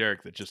buddy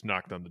Derek, that just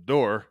knocked on the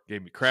door,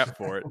 gave me crap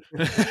for it.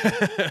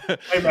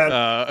 Hey man,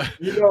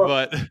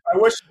 but I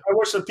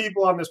wish the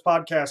people on this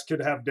podcast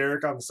could have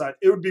Derek on the side.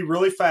 It would be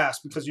really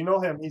fast, because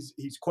him.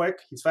 He's quick,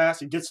 he's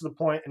fast, he gets to the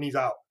point, and he's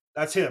out.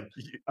 That's him.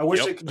 I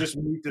wish I could just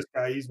meet this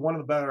guy. He's one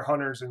of the better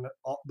hunters in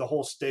the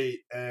whole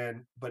state,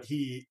 but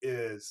he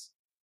is.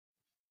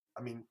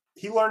 I mean,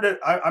 he learned it.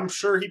 I'm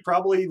sure he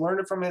probably learned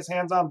it from his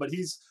hands-on, but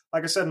he's,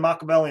 like I said,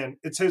 Machiavellian.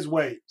 It's his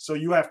way. So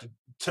you have to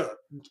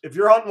if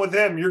you're hunting with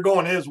him, you're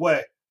going his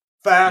way.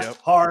 Fast,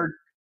 hard,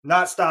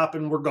 not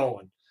stopping, we're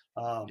going.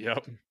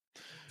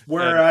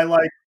 Where I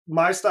like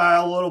my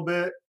style a little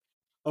bit.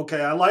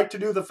 Okay, I like to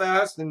do the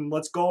fast, and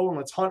let's go and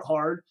let's hunt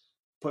hard.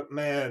 But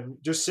man,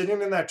 just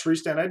sitting in that tree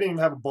stand, I didn't even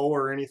have a bow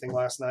or anything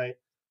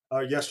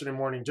yesterday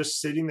morning,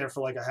 just sitting there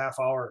for like a half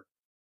hour.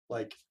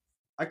 Like,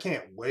 I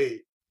can't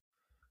wait.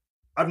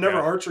 I've never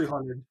archery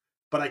hunted,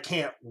 but I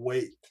can't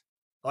wait.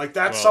 Like,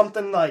 that's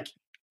something like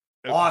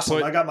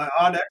awesome. I got my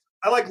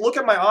I like look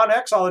at my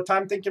OnX all the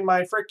time thinking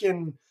my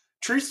freaking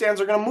tree stands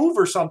are going to move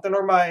or something,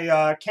 or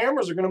my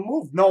cameras are going to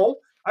move. No,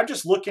 I'm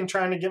just looking,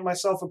 trying to get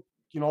myself,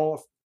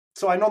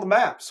 so I know the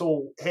map.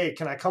 So, hey,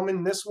 can I come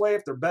in this way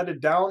if they're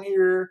bedded down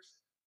here?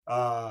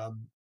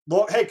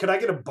 Hey, could I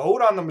get a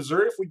boat on the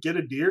Missouri if we get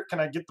a deer? Can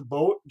I get the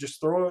boat,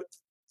 just throw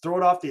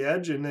it off the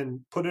edge and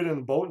then put it in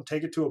the boat and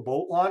take it to a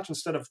boat launch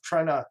instead of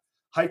trying to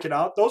hike it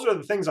out? Those are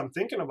the things I'm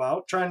thinking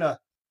about, I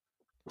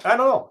don't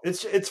know.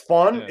 It's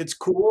fun. Yeah. It's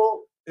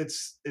cool.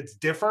 It's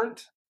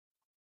different.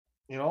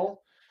 No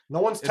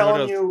one's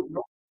telling you.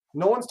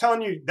 No one's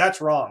telling you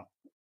that's wrong.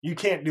 You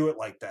can't do it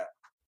like that.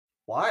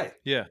 Why?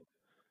 Yeah.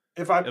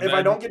 If I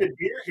don't get a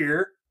deer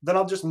here, then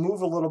I'll just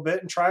move a little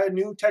bit and try a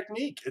new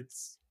technique.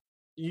 It's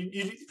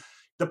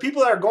the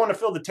people that are going to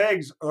fill the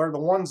tags are the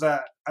ones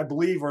that I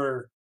believe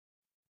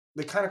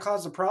they kind of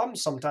cause the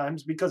problems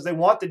sometimes because they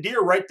want the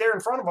deer right there in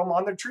front of them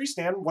on their tree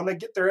stand when they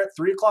get there at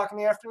 3:00 in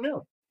the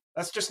afternoon.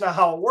 That's just not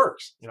how it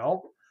works,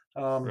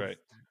 Right.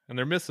 And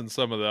they're missing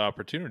some of the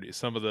opportunities,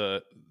 some of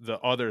the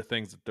other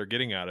things that they're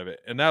getting out of it.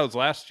 And that was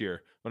last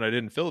year when I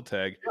didn't fill a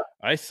tag. Yeah.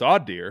 I saw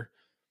deer.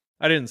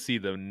 I didn't see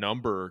the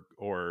number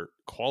or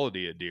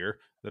quality of deer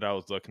that I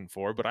was looking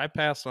for, but I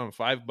passed on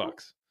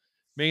 $5,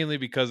 mainly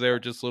because they were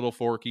just little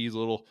forkies,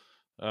 little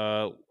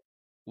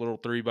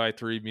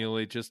 3x3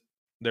 muley. Just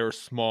they were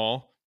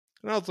small,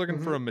 and I was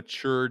looking for a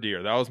mature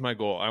deer. That was my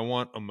goal. I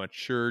want a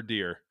mature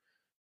deer.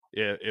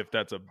 If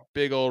that's a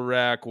big old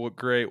rack,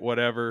 great,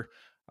 whatever.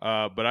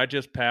 But I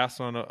just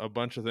passed on a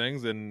bunch of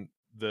things, and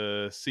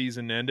the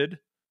season ended,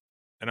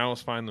 and I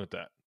was fine with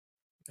that.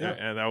 Yeah.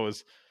 And I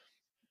was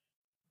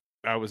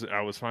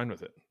fine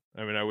with it.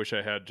 I mean, I wish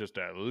I had just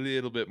a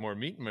little bit more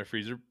meat in my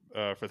freezer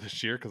for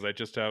this year because I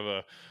just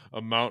have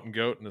a mountain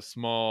goat and a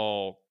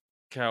small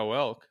cow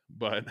elk,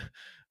 but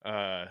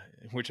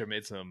which I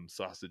made some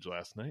sausage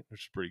last night,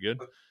 which is pretty good.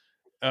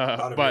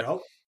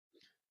 But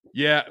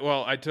yeah,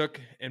 well, I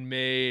took and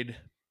made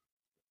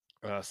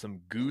some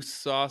goose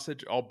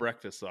sausage, all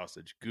breakfast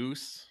sausage,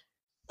 goose,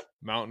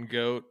 mountain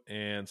goat,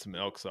 and some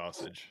elk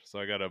sausage. So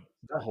I got a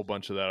whole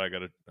bunch of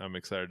that. I'm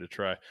excited to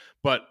try.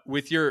 But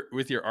with your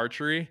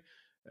archery,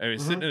 I mean,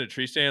 sitting in a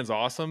tree stand is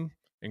awesome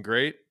and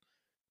great.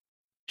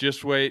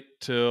 Just wait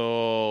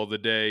till the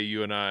day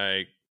you and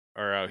I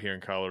are out here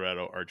in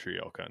Colorado archery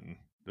elk hunting.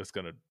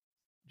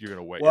 You're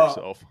gonna wet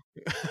yourself.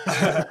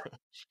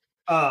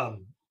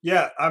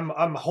 Yeah,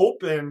 I'm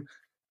hoping.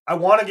 I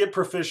want to get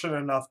proficient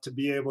enough to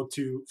be able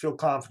to feel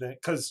confident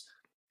because,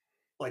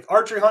 like,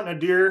 archery hunting a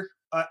deer.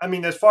 I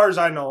mean, as far as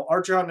I know,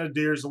 archery hunting a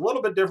deer is a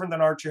little bit different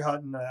than archery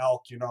hunting an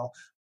elk.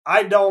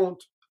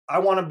 I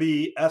want to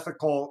be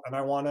ethical and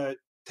I want to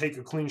take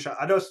a clean shot.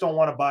 I just don't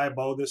want to buy a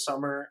bow this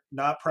summer,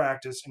 not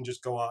practice, and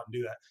just go out and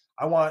do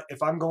that.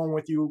 If I'm going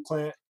with you,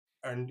 Clint,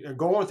 and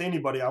going with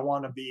anybody, I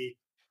want to be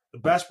the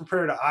best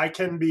prepared I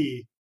can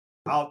be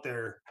out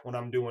there when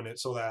I'm doing it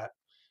so that,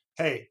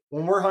 hey,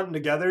 when we're hunting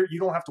together, you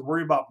don't have to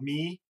worry about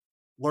me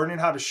learning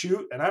how to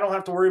shoot, and I don't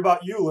have to worry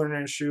about you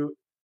learning to shoot,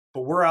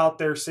 but we're out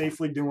there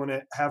safely doing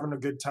it, having a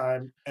good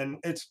time. And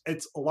it's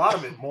a lot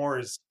of it more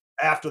is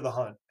after the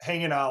hunt,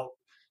 hanging out,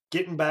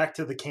 getting back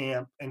to the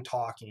camp and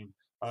talking,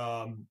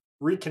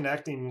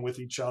 reconnecting with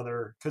each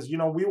other. Cause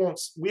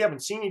we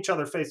haven't seen each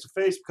other face to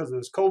face because of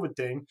this COVID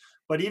thing.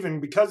 But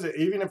even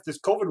if this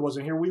COVID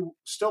wasn't here, we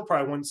still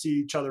probably wouldn't see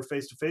each other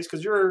face to face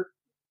because you're,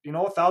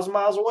 1,000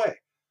 miles away.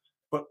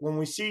 But when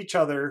we see each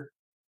other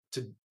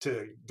to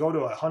go to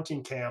a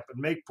hunting camp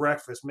and make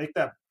breakfast, make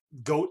that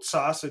goat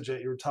sausage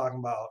that you were talking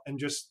about, and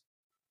just,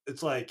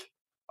 it's like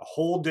a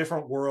whole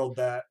different world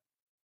that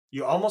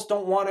you almost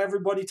don't want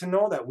everybody to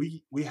know that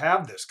we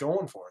have this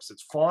going for us.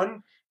 It's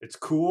fun. It's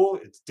cool.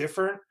 It's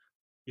different.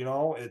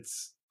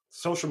 It's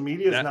social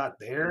media is not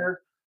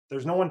there.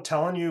 There's no one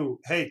telling you,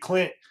 hey,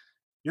 Clint,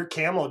 your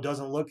camo is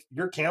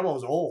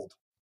old.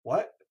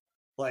 What?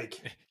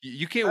 Like,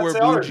 you can't wear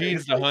blue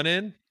jeans to hunt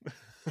in.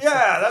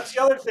 Yeah, that's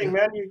the other thing,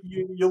 man.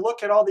 You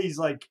look at all these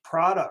like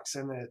products,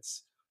 and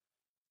it's,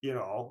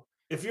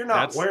 if you're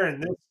not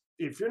wearing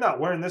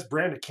this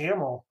brand of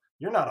camo,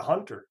 you're not a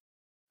hunter.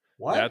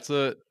 What?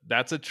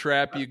 That's a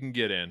trap you can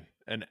get in,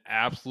 an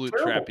absolute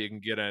trap you can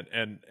get in,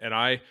 and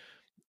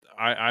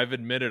I've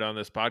admitted on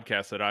this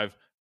podcast that I've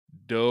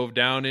dove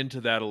down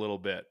into that a little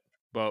bit.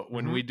 But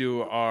when we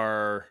do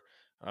our,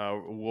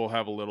 we'll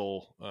have a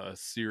little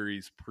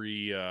series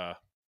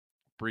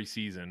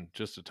pre-season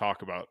just to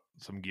talk about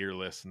some gear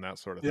lists and that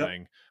sort of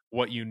thing,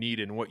 what you need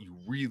and what you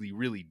really,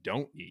 really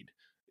don't need.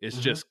 It's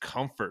just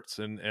comforts.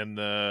 And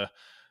the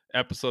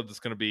episode that's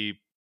going to be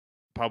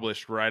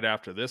published right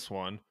after this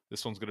one's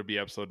going to be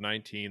episode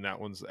 19. That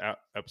one's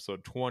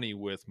episode 20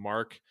 with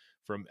Mark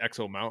from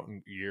Exo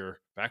Mountain Gear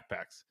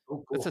Backpacks.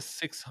 Oh, cool. That's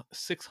a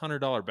 $600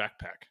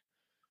 backpack.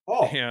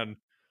 Oh, and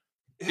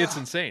it's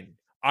insane.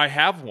 I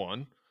have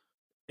one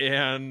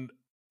and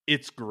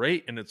it's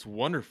great and it's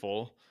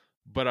wonderful.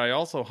 But I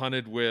also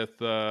hunted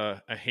with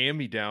a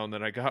hand-me-down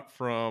that I got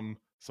from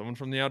someone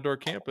from the outdoor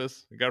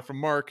campus. I got it from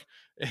Mark.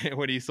 And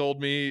when he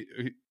sold me,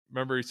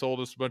 remember he sold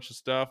us a bunch of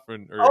stuff. I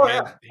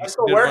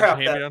still warehouse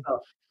that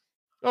stuff.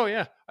 Oh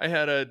yeah, I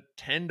had a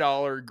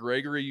 $10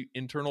 Gregory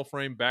internal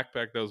frame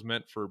backpack that was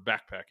meant for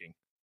backpacking.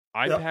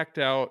 I Yep. packed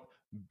out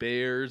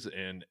bears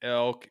and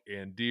elk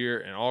and deer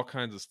and all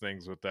kinds of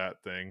things with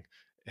that thing,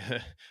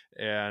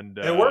 and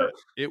It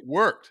worked. it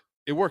worked.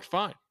 It worked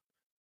fine.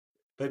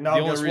 But The now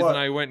only guess reason what?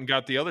 I went and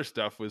got the other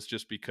stuff was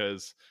just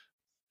because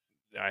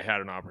I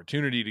had an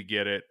opportunity to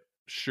get it.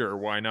 Sure,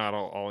 why not?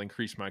 I'll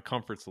increase my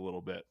comforts a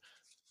little bit.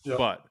 Yep.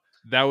 But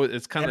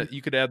it's kind of,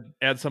 you could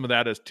add some of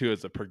that as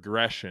a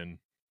progression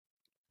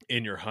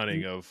in your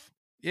hunting of,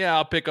 yeah,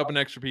 I'll pick up an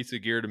extra piece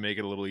of gear to make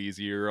it a little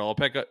easier. I'll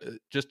pick up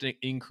just to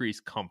increase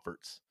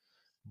comforts.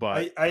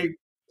 But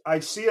I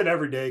see it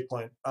every day,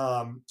 Clint.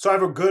 So I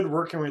have a good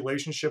working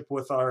relationship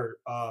with our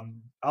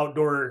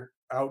outdoor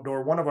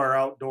one of our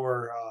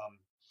outdoor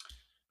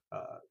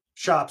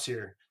shops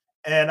here,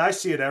 and I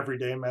see it every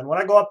day, man.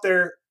 When I go up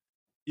there,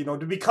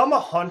 to become a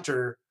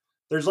hunter,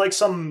 there's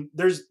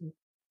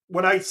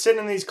when I sit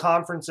in these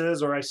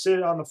conferences or I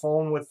sit on the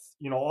phone with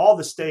all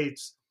the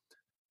states,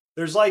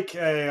 there's like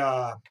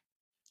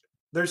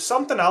there's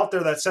something out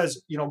there that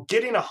says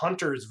getting a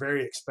hunter is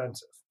very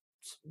expensive.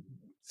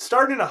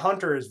 Starting a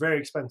hunter is very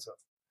expensive.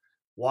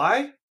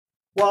 Why?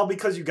 Well,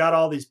 because you got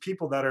all these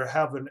people that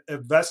have a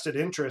vested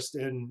interest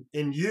in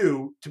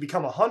you to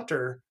become a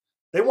hunter.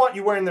 They want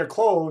you wearing their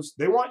clothes.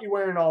 They want you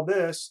wearing all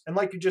this. And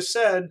like you just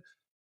said,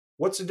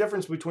 what's the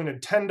difference between a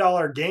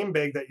 $10 game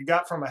bag that you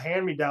got from a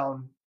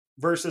hand-me-down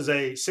versus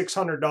a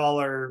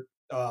 $600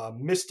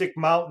 Mystic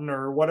Mountain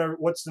or whatever?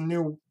 What's the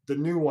new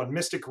one?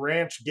 Mystic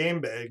Ranch game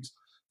bags.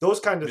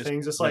 Those kinds of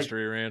things. It's like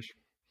Mystery Ranch.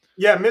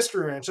 Yeah,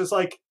 Mystery Ranch. It's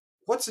like,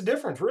 what's the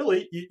difference,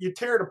 really? You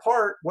tear it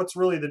apart. What's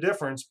really the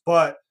difference?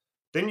 But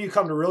then you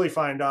come to really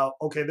find out,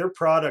 okay, their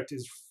product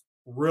is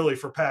really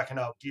for packing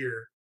out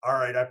gear. All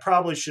right, I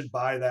probably should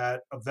buy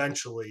that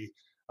eventually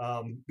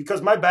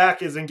because my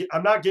back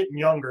I'm not getting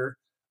younger.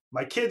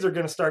 My kids are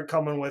going to start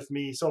coming with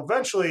me. So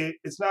eventually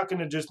it's not going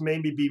to just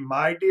maybe be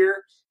my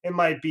deer. It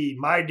might be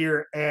my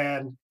deer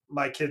and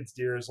my kids'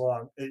 deer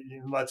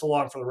that's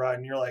along for the ride.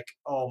 And you're like,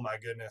 oh my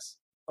goodness,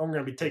 I'm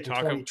going to be taking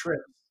 20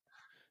 trips.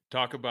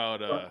 Talk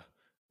about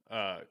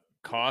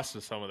cost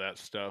of some of that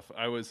stuff.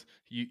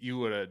 You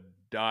would have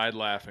died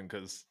laughing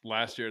because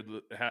last year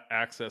had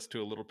access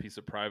to a little piece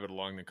of private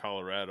along the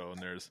Colorado,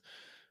 and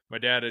my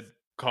dad had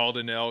called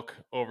an elk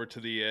over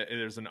to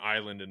there's an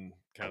island in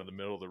kind of the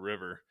middle of the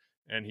river,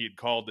 and he'd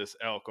called this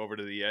elk over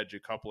to the edge a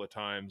couple of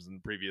times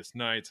in previous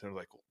nights, and I was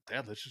like, well,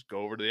 Dad, let's just go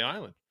over to the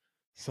island.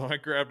 So I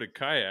grabbed a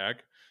kayak,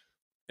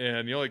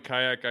 and the only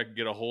kayak I could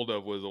get a hold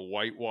of was a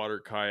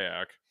whitewater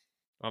kayak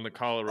on the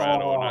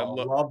Colorado,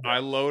 and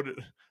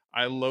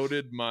I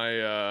loaded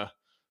my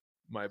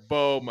my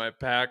bow, my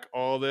pack,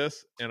 all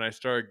this, and I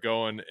started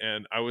going,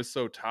 and I was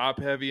so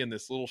top heavy in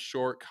this little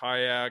short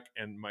kayak,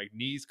 and my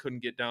knees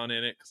couldn't get down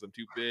in it because I'm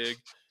too big,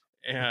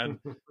 and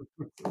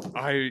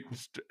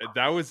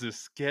that was the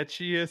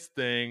sketchiest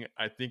thing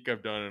I think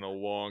I've done in a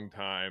long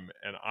time,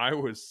 and I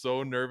was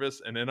so nervous,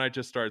 and then I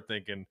just started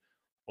thinking,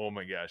 oh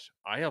my gosh,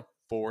 I have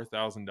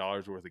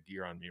 $4,000 worth of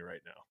gear on me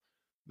right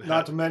now.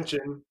 Not to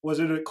mention, was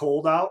it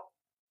cold out?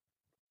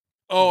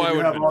 Oh, I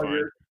would have been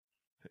fine.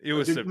 It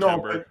was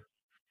September. No,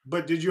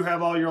 but did you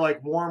have all your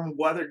like warm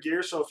weather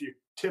gear? So if you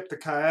tip the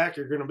kayak,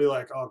 you're going to be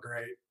like, oh,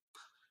 great.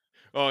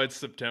 Oh, it's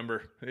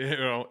September.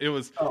 It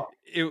was. Oh.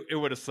 It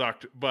would have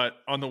sucked. But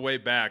on the way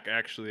back,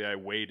 actually, I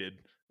waited,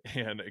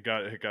 and it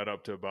got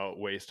up to about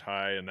waist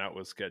high, and that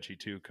was sketchy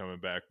too coming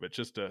back. But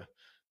just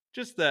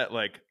that,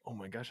 like, oh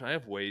my gosh, I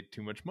have way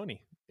too much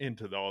money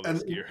into all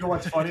this gear. You know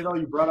what's funny though?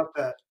 You brought up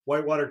that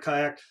whitewater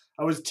kayak.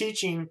 I was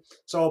teaching,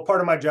 so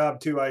part of my job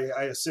too,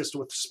 I assist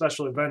with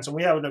special events, and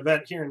we have an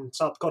event here in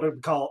South Dakota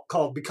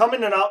called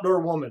Becoming an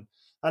Outdoor Woman.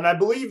 And I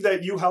believe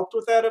that you helped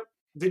with that.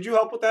 Did you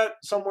help with that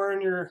somewhere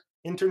in your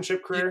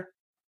internship career?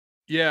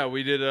 Yeah,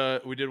 we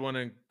did one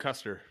in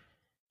Custer.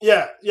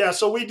 Yeah.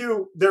 So we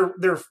do.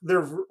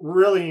 They're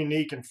really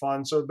unique and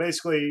fun. So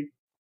basically,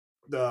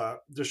 the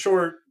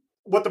short,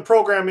 what the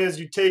program is,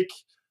 you take.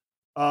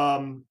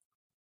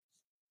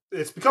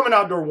 It's Become an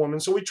Outdoor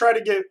Woman. So we try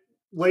to get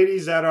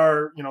ladies that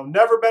are,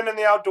 never been in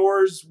the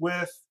outdoors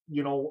with,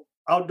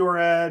 outdoor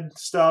ed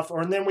stuff.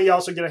 And then we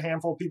also get a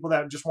handful of people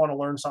that just want to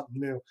learn something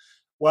new.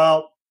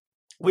 Well,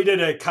 we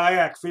did a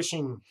kayak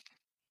fishing,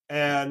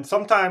 and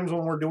sometimes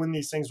when we're doing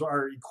these things,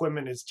 our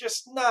equipment is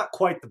just not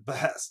quite the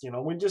best.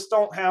 We just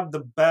don't have the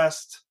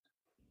best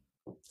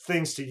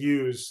things to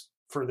use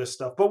for this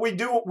stuff, but we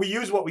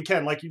use what we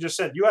can. Like you just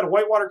said, you had a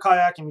whitewater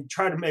kayak and you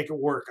try to make it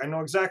work. I know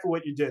exactly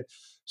what you did.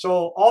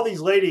 So all these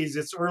ladies,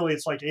 it's early,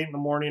 it's like 8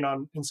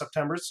 a.m. in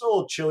September. It's a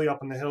little chilly up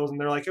in the hills, and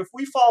they're like, if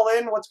we fall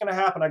in, what's going to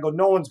happen? I go,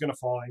 no one's going to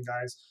fall in,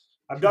 guys.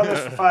 I've done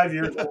this for 5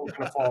 years. No one's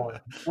going to fall in.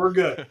 We're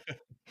good.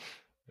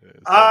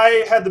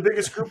 I had the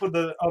biggest group of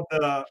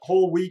the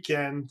whole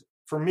weekend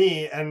for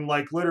me, and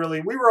like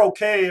literally we were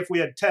okay if we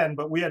had 10,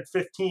 but we had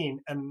 15,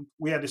 and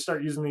we had to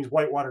start using these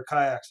whitewater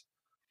kayaks.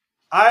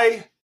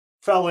 I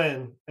fell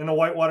in a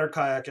whitewater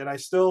kayak, and I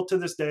still to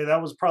this day,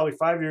 that was probably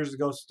 5 years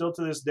ago, still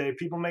to this day,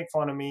 people make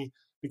fun of me.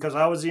 because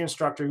I was the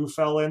instructor who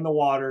fell in the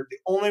water, the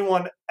only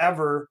one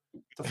ever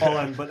to fall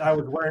in. But I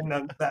was wearing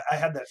that. I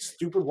had that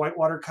stupid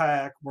whitewater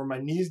kayak where my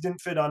knees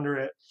didn't fit under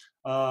it,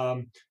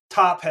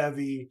 top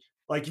heavy.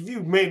 Like if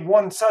you made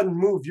one sudden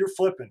move, you're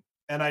flipping,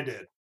 and I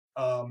did.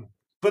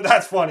 But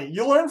that's funny.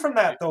 You learn from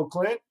that though,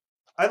 Clint.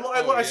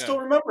 I still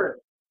remember it.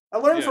 I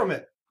learned from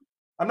it.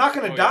 I'm not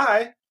going to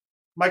die.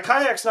 My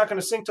kayak's not going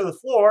to sink to the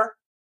floor.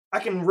 I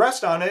can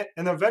rest on it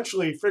and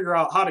eventually figure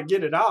out how to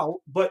get it out.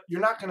 But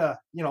you're not going to,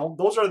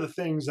 those are the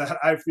things that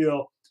I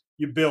feel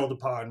you build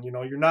upon. You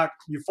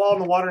fall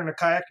in the water in a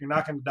kayak, you're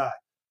not going to die.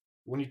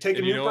 When you take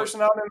a new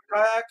person out in a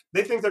kayak,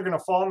 they think they're going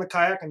to fall in the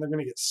kayak and they're going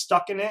to get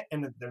stuck in it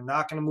and they're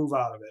not going to move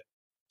out of it.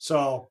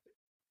 So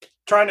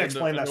trying to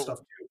explain that stuff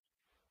to you.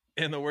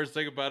 And the worst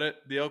thing about it,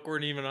 the elk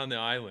weren't even on the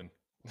island.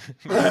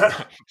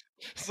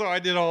 So I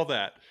did all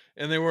that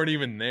and they weren't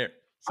even there.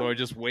 So I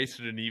just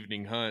wasted an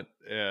evening hunt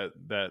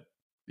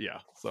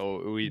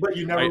So but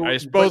you never, I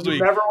suppose you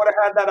never would have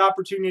had that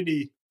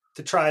opportunity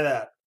to try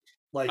that.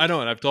 Like I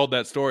know, and I've told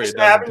that story a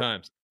dozen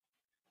times.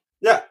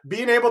 Yeah,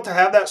 being able to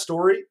have that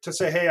story to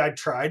say, "Hey, I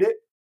tried it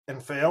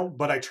and failed,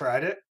 but I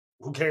tried it.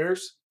 Who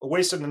cares? A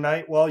waste of the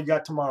night. Well, you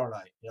got tomorrow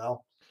night,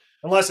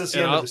 unless it's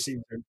the end of the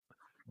season."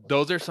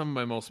 Those are some of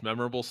my most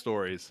memorable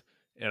stories,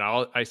 and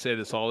I say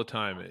this all the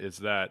time: is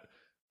that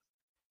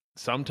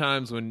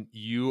sometimes when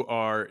you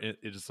are, it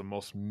is the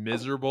most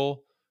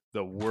miserable,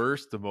 the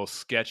worst, the most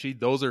sketchy.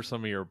 Those are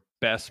some of your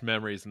best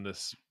memories in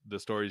the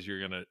stories you're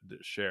gonna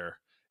share.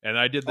 And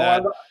I did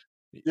that.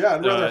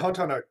 I'd rather hunt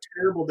on a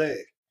terrible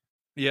day.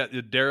 Yeah,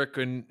 Derek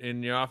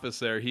in your office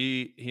there,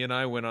 he and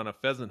I went on a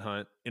pheasant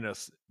hunt in a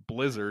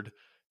blizzard,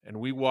 and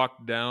we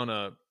walked down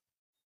a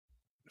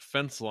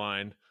fence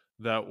line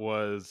that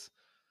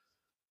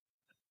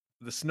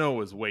the snow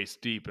was waist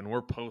deep, and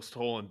we're post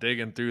hole and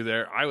digging through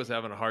there. I was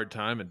having a hard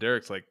time, and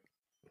Derek's like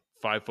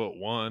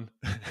 5'1".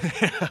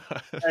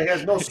 He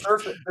has no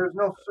surface.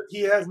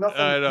 He has nothing.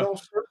 No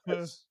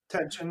surface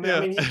tension. Yeah. I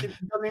mean, he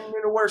doesn't even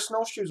need to wear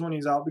snowshoes when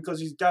he's out because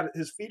he's got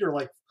his feet are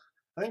like.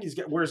 I think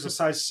wears a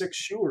size 6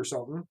 shoe or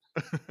something.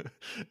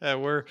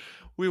 And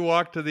we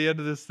walked to the end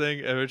of this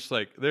thing, and it's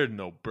like there's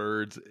no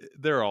birds.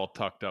 They're all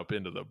tucked up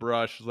into the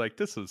brush. It's like,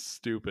 this is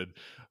stupid.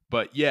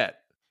 But yet,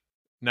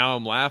 now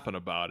I'm laughing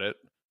about it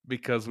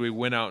because we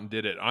went out and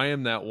did it. I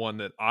am that one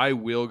that I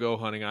will go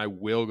hunting. I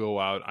will go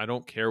out. I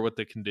don't care what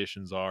the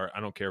conditions are.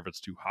 I don't care if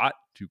it's too hot,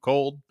 too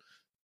cold,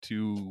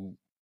 too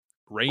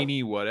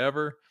rainy,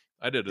 whatever.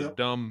 I did a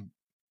dumb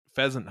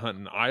pheasant hunt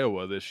in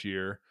Iowa this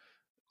year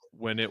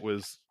when it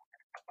was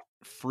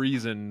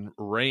freezing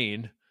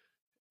rain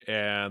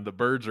and the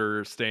birds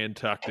are staying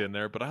tucked in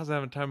there, but I was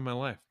having time of my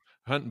life.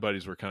 Hunting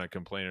buddies were kind of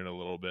complaining a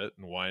little bit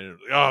and whining,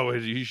 "Oh,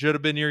 you should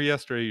have been here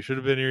yesterday. You should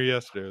have been here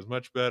yesterday. It was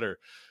much better."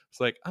 It's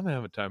like, I'm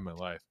having time of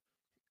my life.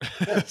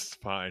 It's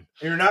fine.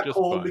 And you're not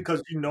cold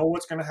because you know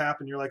what's going to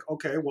happen. You're like,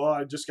 okay, well,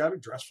 I just got to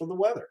dress for the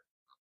weather.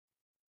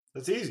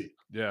 That's easy.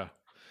 Yeah.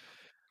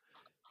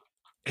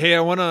 Hey, I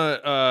want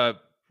to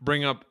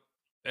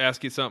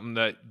ask you something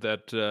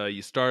that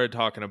you started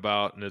talking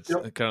about, and it's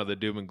kind of the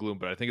doom and gloom,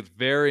 but I think it's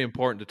very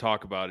important to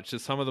talk about. It's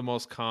just some of the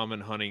most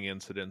common hunting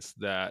incidents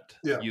that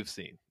you've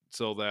seen,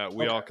 so that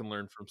we all can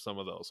learn from some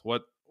of those.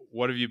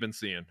 What have you been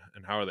seeing,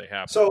 and how are they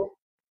happening?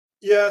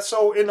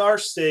 So in our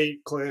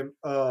state, Clint,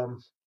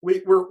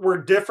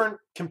 we're different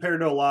compared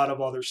to a lot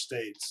of other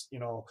states.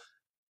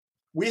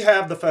 We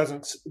have the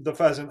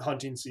pheasant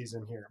hunting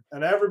season here,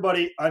 and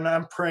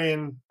I'm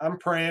praying, I'm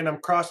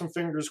crossing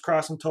fingers,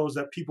 crossing toes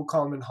that people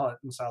come and hunt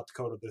in South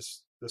Dakota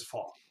this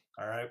fall.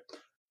 All right.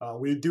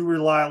 We do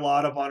rely a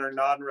lot on our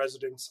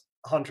non-resident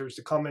hunters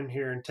to come in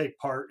here and take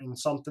part in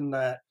something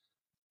that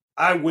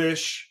I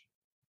wish,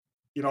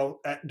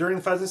 during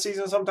the pheasant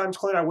season, sometimes,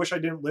 Clint, I wish I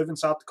didn't live in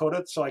South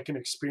Dakota so I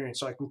can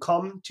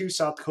come to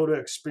South Dakota,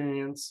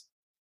 experience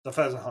the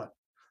pheasant hunt,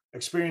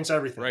 experience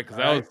everything. Right.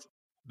 Because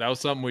that was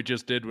something we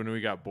just did when we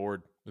got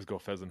bored, was go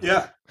pheasant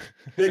hunting.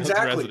 Yeah,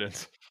 exactly.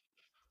 Residents.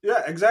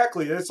 Yeah,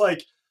 exactly. It's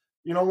like,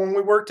 when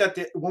we worked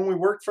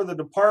for the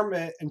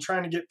department and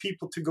trying to get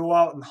people to go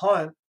out and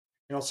hunt,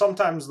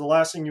 sometimes the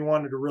last thing you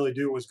wanted to really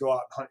do was go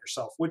out and hunt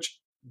yourself, which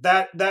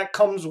that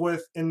comes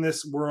with, in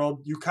this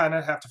world, you kind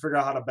of have to figure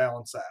out how to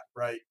balance that,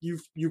 right?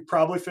 You've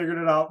probably figured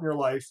it out in your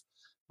life,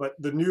 but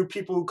the new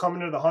people who come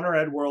into the hunter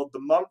ed world, the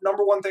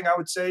number one thing I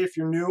would say, if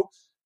you're new,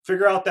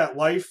 figure out that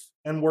life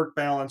and work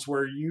balance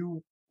where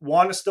you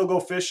want to still go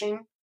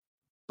fishing,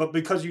 but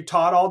because you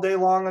taught all day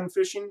long on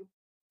fishing,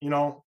 you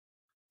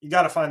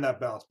got to find that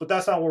balance. But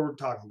that's not what we're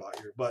talking about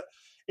here. But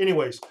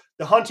anyways,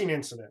 the hunting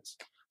incidents.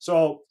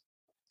 So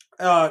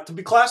to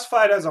be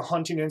classified as a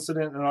hunting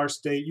incident in our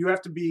state, you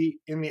have to be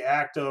in the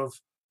act of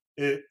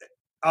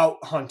out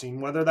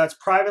hunting, whether that's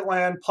private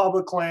land,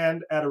 public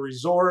land, at a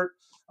resort,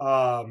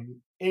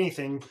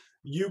 anything.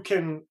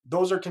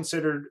 Those are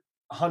considered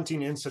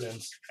hunting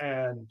incidents.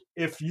 And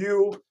if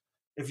you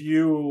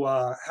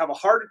have a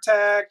heart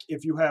attack,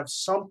 if you have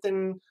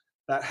something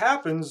that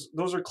happens,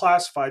 those are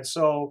classified.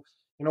 So,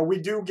 we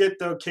do get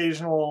the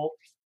occasional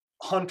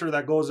hunter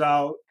that goes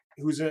out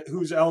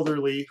who's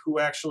elderly, who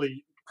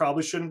actually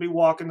probably shouldn't be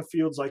walking the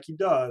fields like he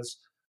does,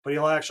 but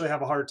he'll actually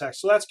have a heart attack.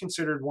 So that's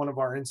considered one of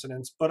our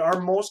incidents. But our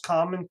most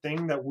common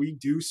thing that we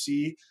do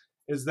see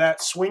is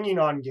that swinging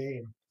on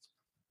game.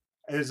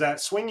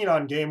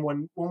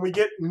 When we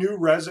get new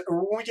or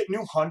when we get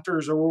new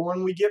hunters, or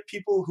when we get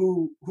people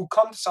who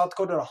come to South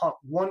Dakota to hunt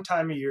one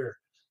time a year.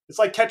 It's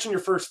like catching your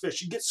first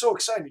fish. You get so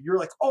excited. You're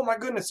like, oh my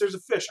goodness, there's a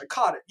fish. I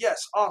caught it.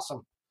 Yes,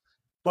 awesome.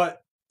 But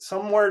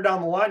somewhere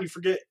down the line, you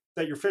forget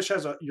that your fish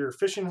has your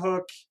fishing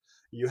hook.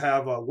 You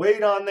have a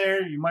weight on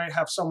there. You might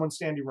have someone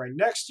standing right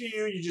next to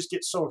you. You just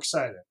get so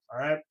excited. All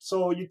right.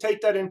 So you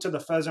take that into the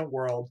pheasant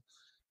world,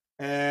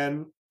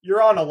 and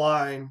you're on a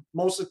line.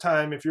 Most of the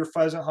time, if you're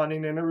pheasant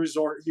hunting in a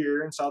resort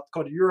here in South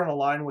Dakota, you're on a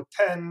line with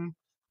 10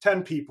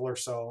 people or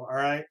so. All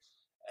right.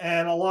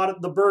 And a lot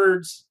of the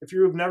birds, if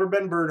you've never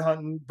been bird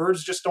hunting,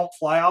 birds just don't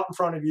fly out in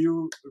front of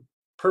you,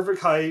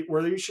 perfect height,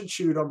 where you should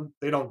shoot them.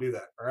 They don't do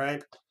that. All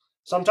right.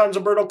 Sometimes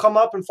a bird will come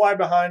up and fly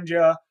behind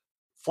you,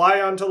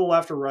 fly onto the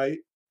left or right.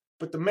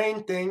 But the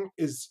main thing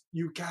is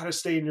you got to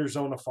stay in your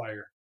zone of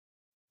fire.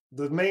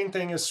 The main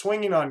thing is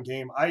swinging on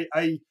game.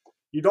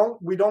 We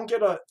don't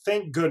get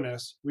thank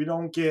goodness, we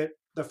don't get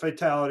the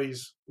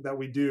fatalities that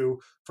we do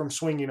from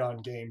swinging on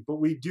game, but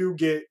we do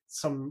get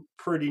some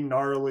pretty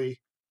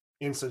gnarly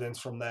incidents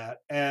from that.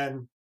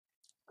 And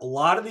a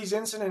lot of these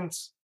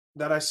incidents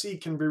that I see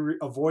can be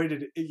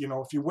avoided,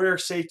 if you wear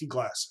safety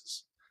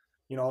glasses.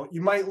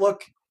 You might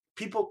look,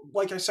 people,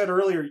 like I said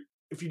earlier,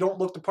 if you don't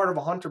look the part of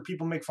a hunter,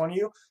 people make fun of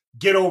you.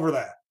 Get over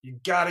that. You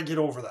got to get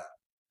over that.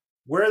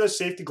 Wear the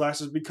safety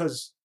glasses,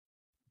 because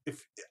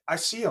if I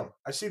see them,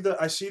 I see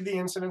the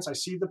incidents, I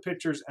see the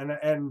pictures,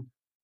 and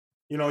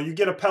you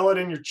get a pellet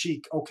in your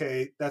cheek.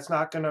 Okay, that's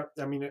not gonna.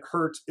 I mean, it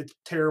hurts. It's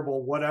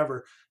terrible.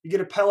 Whatever. You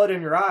get a pellet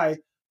in your eye.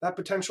 That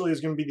potentially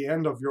is going to be the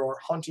end of your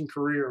hunting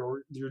career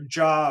or your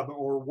job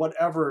or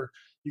whatever.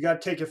 You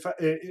got to take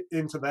it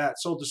into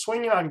that. So the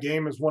swinging on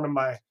game is one of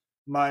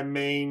my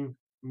main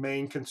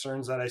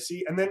concerns that I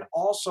see. And then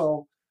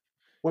also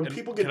when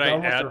people get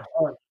done with their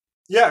hunt.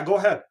 Yeah, go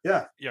ahead.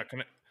 Yeah. Yeah.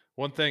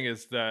 One thing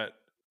is that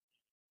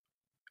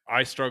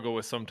I struggle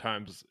with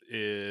sometimes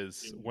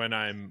is when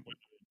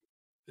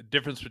the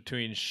difference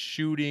between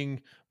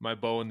shooting my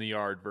bow in the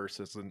yard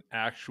versus an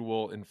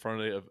actual in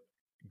front of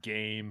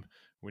game.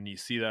 When you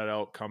see that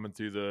elk coming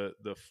through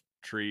the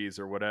trees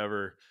or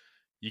whatever,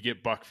 you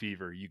get buck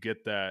fever. You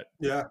get that,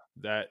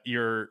 that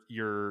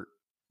your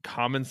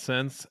common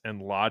sense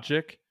and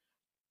logic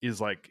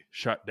is like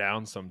shut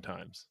down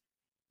sometimes.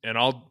 And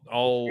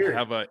I'll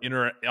have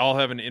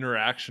an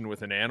interaction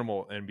with an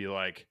animal and be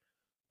like,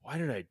 why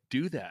did I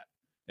do that?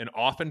 And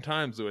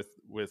oftentimes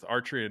with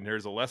archery, and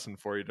here's a lesson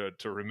for you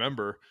to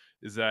remember,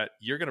 is that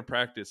you're going to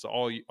practice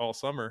all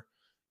summer,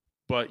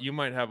 but you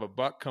might have a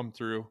buck come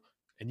through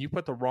and you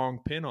put the wrong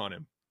pin on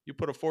him. You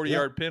put a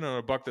 40-yard pin on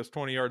a buck that's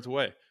 20 yards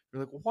away.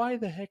 You're like, why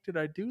the heck did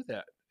I do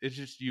that? It's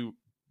just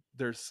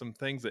there's some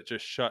things that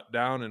just shut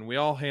down, and we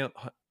all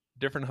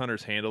different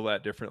hunters handle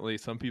that differently.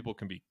 Some people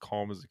can be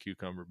calm as a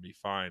cucumber and be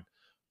fine.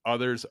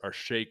 Others are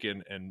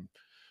shaking and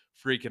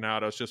freaking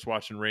out. I was just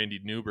watching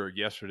Randy Newberg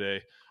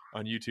yesterday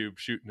on YouTube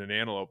shooting an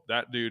antelope.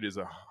 That dude is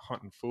a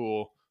hunting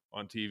fool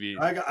on TV.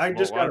 I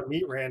just got to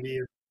meet Randy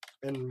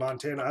in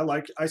Montana.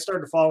 I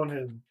started following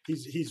him.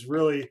 He's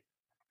really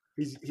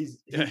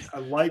I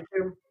like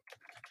him.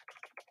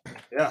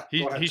 Yeah.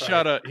 He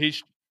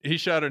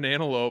shot an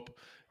antelope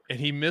and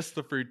he missed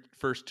the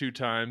first two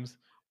times,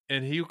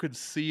 and you could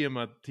see him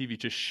on TV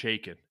just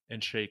shaking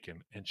and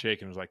shaking and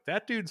shaking. It was like,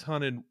 that dude's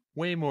hunted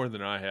way more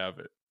than I have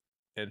it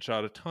and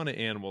shot a ton of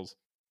animals,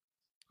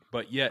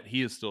 but yet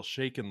he is still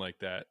shaking like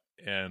that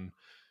and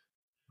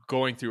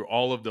going through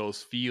all of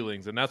those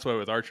feelings. And that's why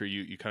with archery,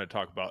 you kind of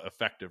talk about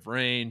effective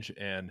range.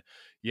 And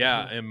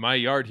in my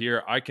yard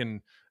here, I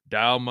can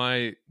dial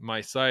my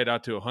sight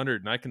out to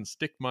 100 and I can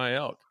stick my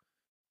elk.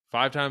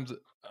 5 times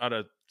out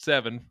of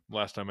 7,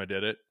 last time I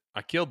did it,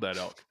 I killed that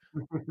elk.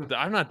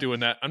 I'm not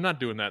doing that. I'm not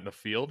doing that in the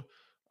field.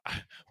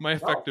 My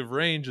effective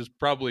range is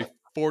probably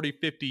 40,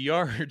 50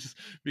 yards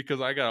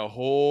because I got a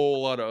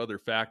whole lot of other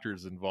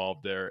factors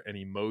involved there and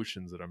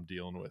emotions that I'm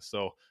dealing with.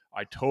 So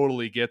I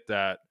totally get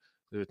that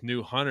with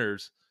new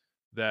hunters,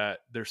 that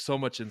there's so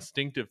much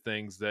instinctive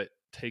things that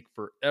take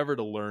forever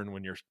to learn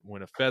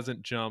when a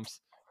pheasant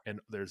jumps, and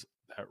there's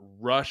that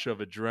rush of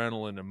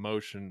adrenaline,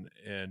 emotion,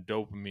 and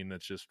dopamine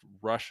that's just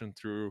rushing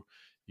through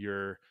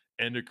your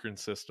endocrine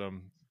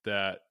system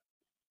that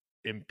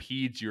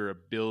impedes your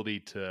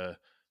ability to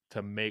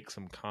make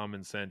some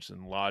common sense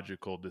and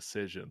logical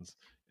decisions.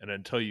 And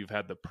until you've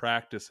had the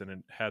practice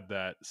and had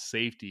that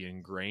safety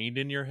ingrained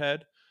in your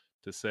head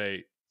to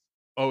say,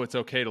 oh, it's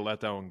okay to let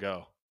that one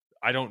go.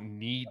 I don't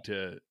need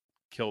to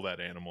kill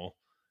that animal.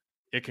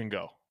 It can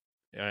go.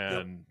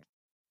 And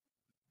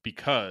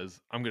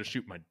because I'm going to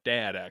shoot my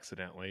dad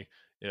accidentally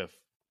if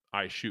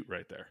I shoot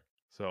right there.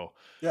 So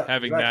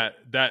having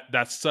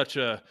that's such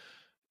a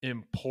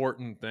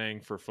important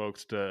thing for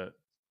folks to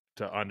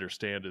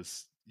understand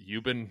is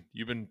you've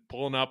been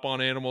pulling up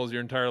on animals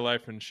your entire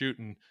life and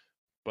shooting,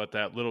 but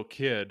that little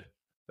kid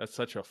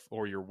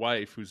or your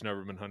wife who's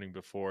never been hunting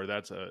before,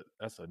 that's a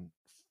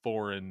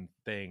foreign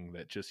thing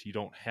that just, you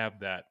don't have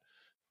that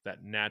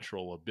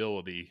natural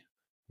ability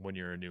when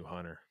you're a new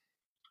hunter.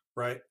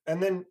 Right.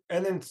 And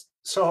then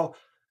so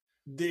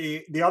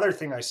the other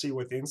thing I see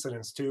with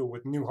incidents too,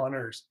 with new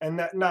hunters, and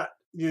that not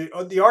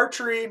the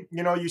archery,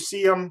 you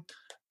see them.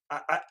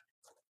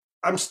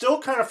 I'm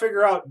still kind of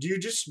figure out, do you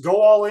just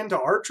go all into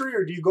archery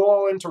or do you go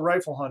all into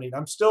rifle hunting?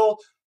 I'm still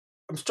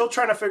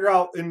trying to figure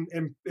out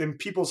in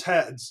people's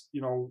heads,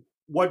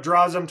 what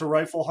draws them to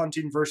rifle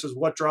hunting versus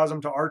what draws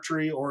them to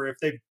archery, or if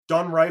they've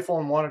done rifle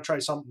and want to try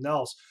something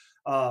else.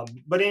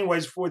 But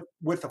anyways,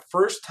 with a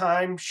first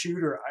time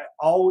shooter,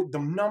 the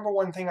number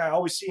one thing I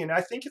always see, and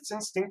I think it's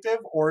instinctive,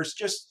 or it's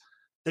just,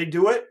 they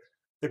do it,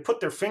 they put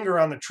their finger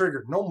on the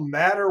trigger, no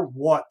matter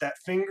what. That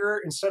finger,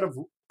 instead of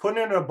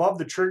putting it above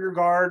the trigger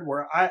guard,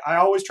 where I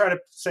always try to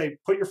say,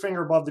 put your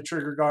finger above the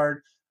trigger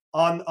guard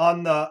on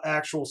the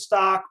actual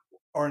stock,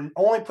 or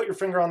only put your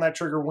finger on that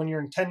trigger when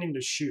you're intending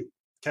to shoot.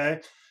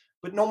 Okay.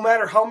 But no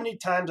matter how many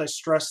times I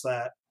stress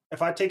that,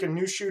 if I take a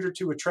new shooter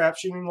to a trap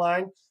shooting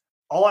line,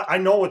 I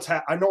know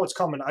what's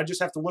coming. I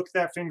just have to look at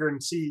that finger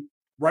and see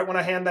right when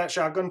I hand that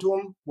shotgun to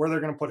them where they're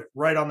going to put it,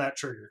 right on that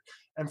trigger.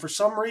 And for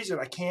some reason,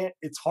 I can't.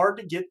 It's hard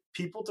to get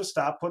people to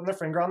stop putting their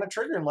finger on the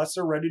trigger unless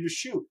they're ready to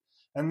shoot.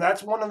 And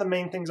that's one of the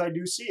main things I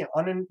do see.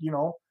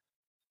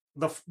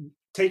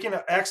 Taking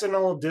an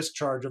accidental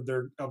discharge of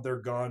their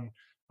gun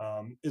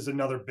is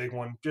another big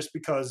one. Just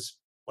because,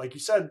 like you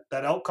said,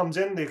 that elk comes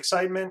in, the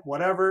excitement,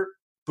 whatever.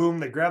 Boom,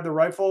 they grab the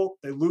rifle,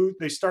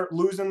 they start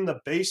losing the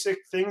basic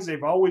things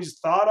they've always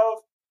thought of,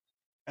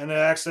 and it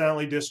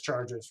accidentally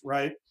discharges,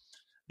 right?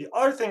 The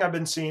other thing I've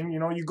been seeing,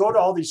 you go to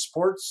all these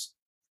sports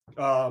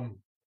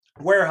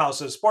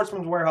warehouses,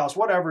 Sportsman's Warehouse,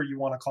 whatever you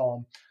want to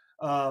call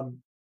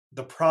them.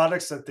 The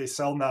products that they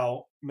sell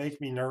now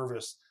make me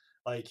nervous.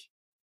 Like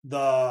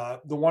the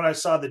one I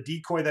saw, the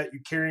decoy that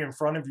you carry in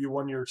front of you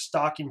when you're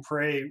stalking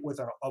prey with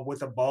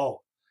a bow.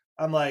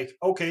 I'm like,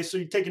 okay, so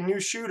you take a new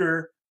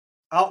shooter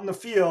out in the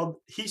field,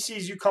 he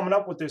sees you coming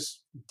up with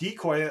this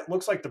decoy that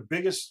looks like the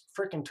biggest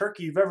freaking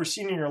turkey you've ever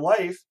seen in your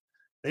life.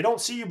 They don't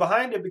see you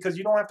behind it because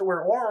you don't have to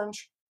wear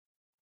orange.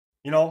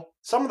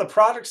 Some of the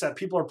products that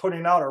people are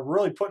putting out are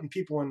really putting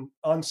people in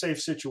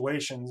unsafe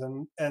situations,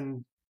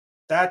 and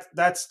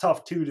that's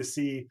tough too, to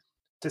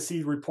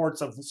see reports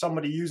of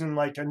somebody using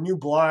like a new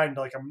blind,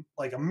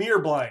 like a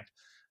mirror blind.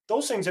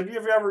 Those things, have you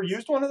ever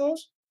used one of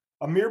those?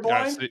 A mirror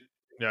blind?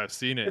 Yeah, I've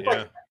seen it.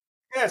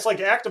 It's like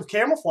active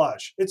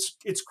camouflage.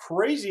 It's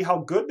crazy how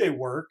good they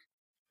work.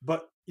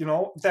 But,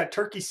 if that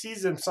turkey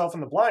sees himself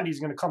in the blind, he's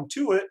going to come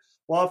to it.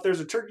 Well, if there's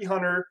a turkey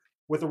hunter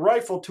with a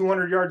rifle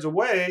 200 yards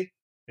away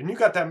and you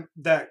got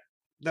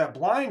that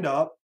blind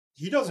up,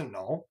 he doesn't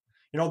know.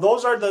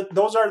 Those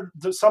are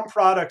some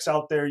products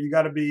out there. You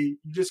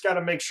just got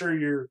to make sure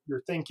you're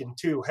thinking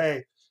too,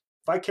 hey,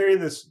 if I carry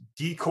this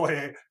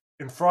decoy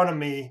in front of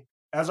me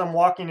as I'm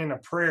walking in a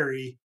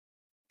prairie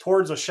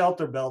towards a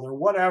shelter belt or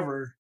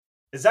whatever,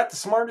 is that the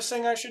smartest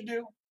thing I should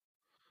do?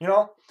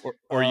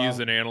 Or use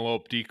an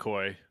antelope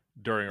decoy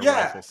during a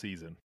rifle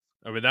season.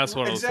 I mean, that's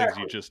one of those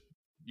things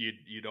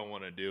you don't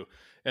want to do.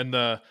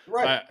 And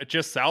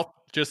just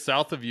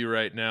south of you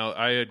right now,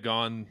 I had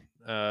gone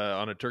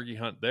on a turkey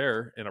hunt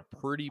there in a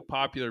pretty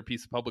popular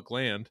piece of public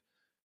land,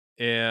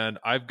 and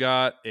I've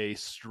got a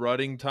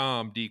strutting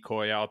Tom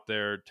decoy out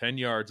there 10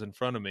 yards in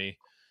front of me,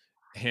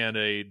 and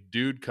a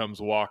dude comes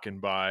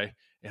walking by,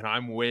 and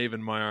I'm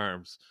waving my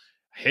arms.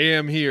 Hey,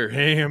 I'm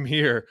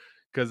here.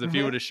 Because if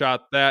he would have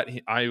shot that,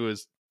 I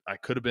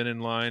could have been in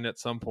line at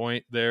some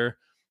point there.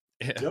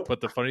 Yep. But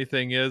the funny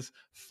thing is,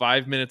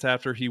 5 minutes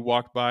after he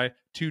walked by,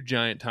 2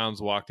 giant Toms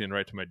walked in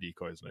right to my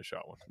decoys, and I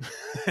shot one.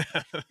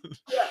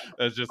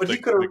 That's just the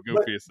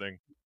goofiest thing.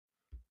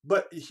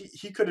 But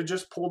he could have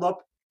just pulled up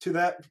to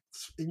that.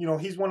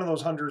 He's one of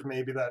those hunters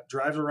maybe that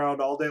drives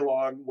around all day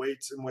long,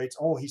 waits and waits.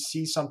 Oh, he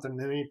sees something,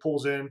 then he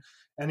pulls in,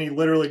 and he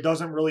literally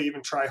doesn't really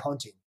even try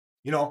hunting.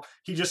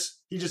 He just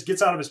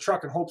gets out of his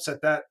truck and hopes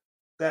that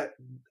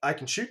I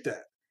can shoot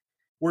that.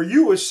 Where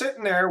you was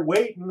sitting there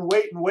waiting,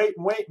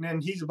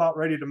 and he's about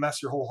ready to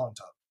mess your whole hunt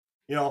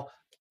up.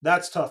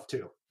 That's tough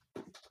too.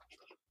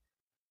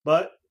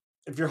 But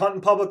if you're hunting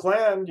public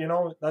land,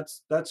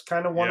 that's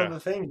kind of one of the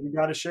things. You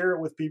got to share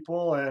it with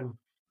people, and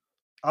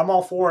I'm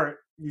all for it.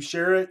 You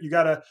share it.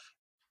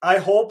 I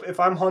hope if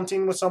I'm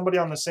hunting with somebody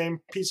on the same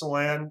piece of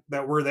land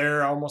that we're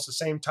there almost the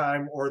same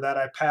time, or that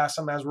I pass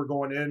them as we're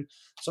going in,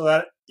 so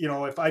that,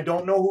 if I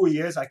don't know who he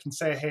is, I can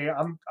say, hey,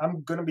 I'm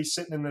going to be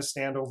sitting in this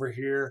stand over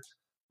here.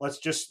 Let's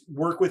just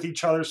work with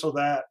each other so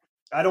that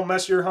I don't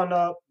mess your hunt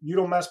up. You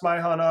don't mess my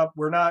hunt up.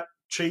 We're not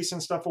chasing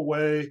stuff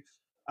away.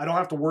 I don't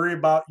have to worry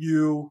about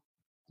you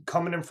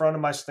coming in front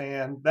of my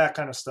stand, that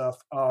kind of stuff.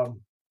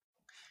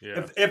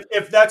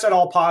 If that's at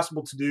all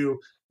possible to do,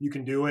 you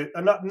can do it.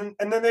 And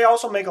then they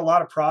also make a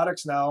lot of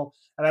products now.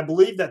 And I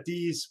believe that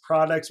these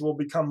products will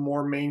become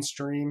more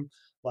mainstream,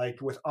 like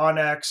with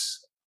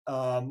Onyx,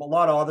 a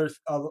lot of other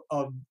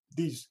of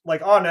these,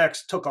 like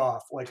Onyx took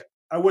off. Like,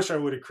 I wish I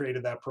would have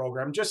created that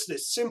program. Just the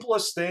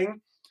simplest thing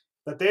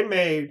that they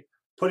made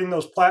putting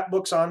those plat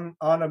books on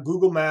a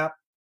Google map.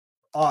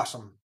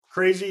 Awesome.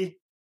 Crazy,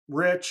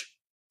 rich.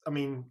 I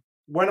mean,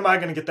 when am I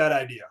going to get that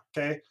idea?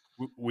 Okay.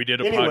 We did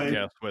a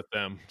podcast with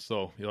them,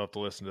 so you'll have to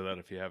listen to that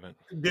if you haven't.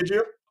 Did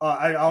you?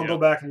 I'll go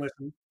back and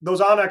listen.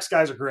 Those Onyx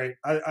guys are great.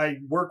 I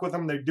work with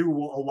them. They do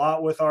a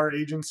lot with our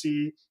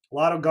agency, a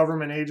lot of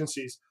government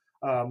agencies.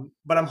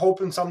 But I'm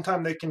hoping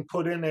sometime they can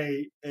put in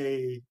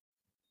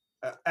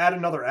add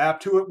another app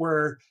to it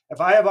where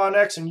if I have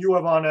Onyx and you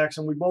have Onyx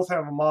and we both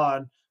have them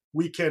on,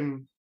 we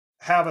can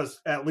have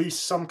at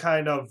least some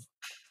kind of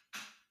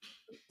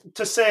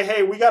to say,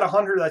 hey, we got a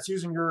hunter that's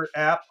using your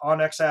app,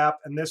 Onyx app,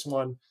 and this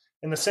one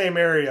in the same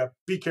area.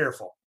 Be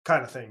careful,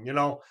 kind of thing.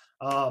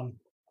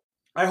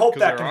 I hope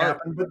that can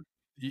happen. But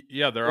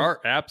there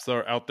are apps that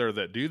are out there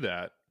that do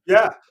that.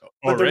 Yeah,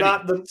 but already. they're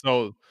not.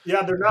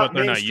 They're not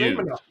mainstream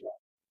enough.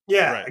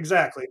 Yeah, right.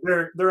 Exactly.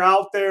 They're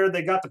out there.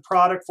 They got the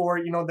product for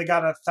it. They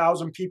got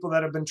 1,000 people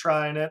that have been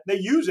trying it. They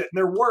use it and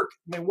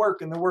they work.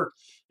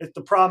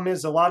 The problem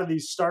is a lot of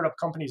these startup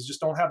companies just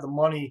don't have the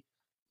money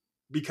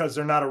because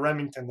they're not a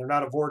Remington, they're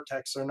not a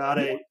Vortex, they're not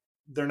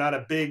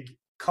a big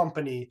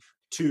company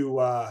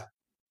to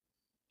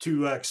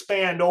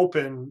expand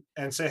open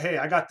and say, hey,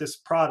 I got this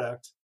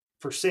product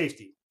for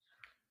safety.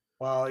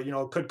 Well,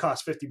 it could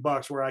cost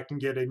 $50 where I can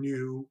get a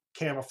new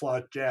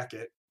camouflage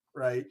jacket,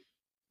 right?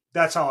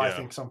 That's how I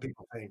think some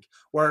people think.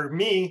 Where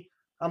me,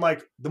 I'm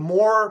like, the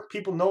more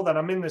people know that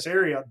I'm in this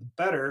area, the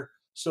better,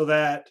 so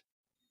that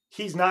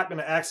he's not going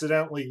to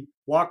accidentally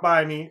walk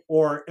by me,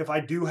 or if I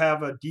do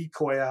have a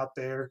decoy out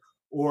there,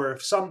 or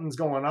if something's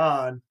going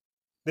on,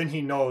 then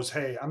he knows,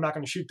 hey, I'm not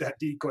going to shoot that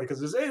decoy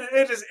because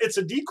it's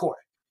a decoy.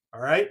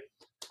 All right.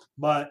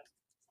 But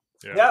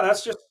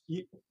that's just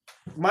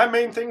my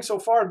main thing so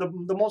far.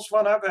 The most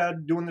fun I've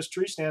had doing this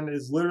tree stand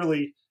is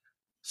literally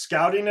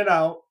scouting it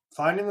out,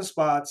 finding the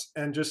spots,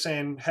 and just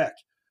saying, heck,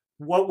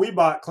 what we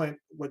bought, Clint.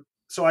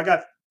 So I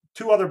got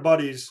two other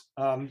buddies,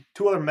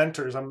 two other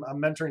mentors. I'm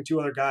mentoring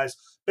two other guys.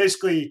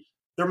 Basically,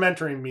 they're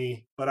mentoring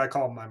me, but I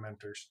call them my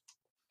mentors.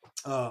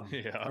 Or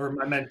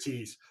my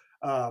mentees.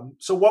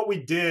 So what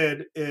we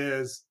did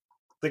is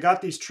they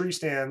got these tree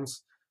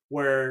stands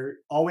where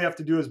all we have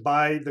to do is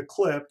buy the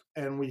clip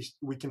and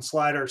we can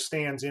slide our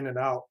stands in and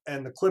out,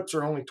 and the clips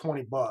are only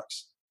 $20,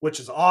 which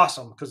is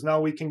awesome because now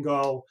we can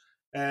go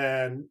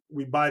and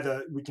we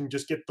can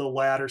just get the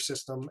ladder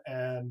system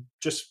and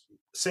just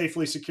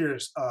safely secure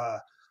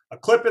a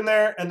clip in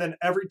there. And then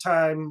every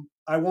time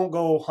I won't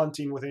go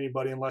hunting with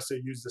anybody unless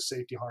they use the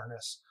safety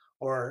harness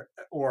or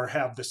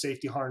have the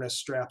safety harness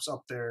straps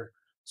up there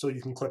so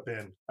you can clip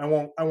in. I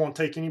won't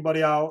take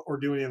anybody out or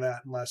do any of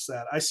that unless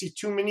that. I see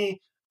too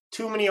many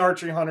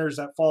archery hunters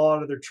that fall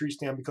out of their tree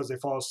stand because they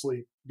fall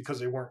asleep because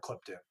they weren't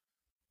clipped in.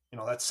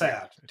 That's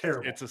sad.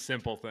 Terrible. It's a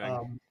simple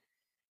thing.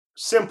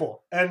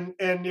 Simple. And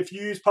if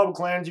you use public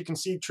lands, you can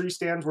see tree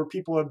stands where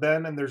people have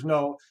been,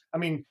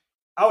 and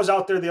I was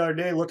out there the other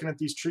day looking at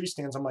these tree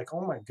stands. I'm like,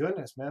 oh my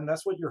goodness, man,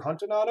 that's what you're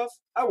hunting out of?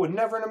 I would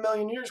never in a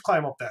million years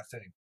climb up that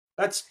thing.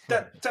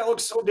 That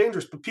looks so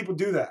dangerous, but people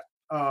do that.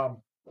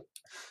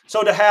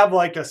 So to have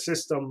like a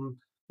system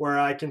where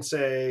I can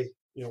say,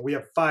 we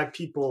have five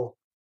people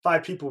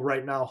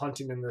right now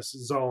hunting in this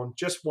zone,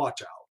 just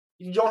watch out.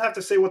 You don't have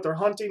to say what they're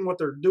hunting, what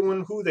they're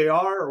doing, who they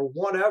are, or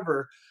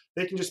whatever.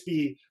 They can just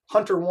be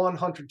Hunter 1,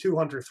 Hunter 2,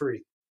 Hunter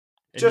 3.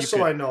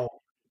 I know.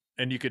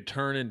 And you could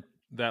turn in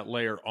that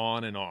layer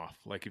on and off.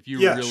 Like if you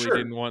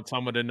didn't want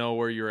someone to know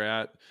where you're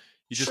at,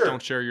 you just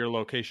don't share your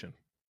location.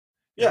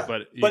 Yeah.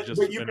 But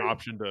an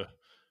option to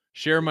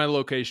share my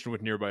location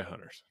with nearby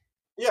hunters.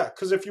 Yeah,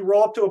 because if you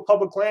roll up to a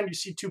public land, you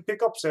see two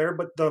pickups there,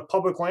 but the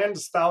public land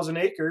is 1,000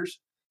 acres.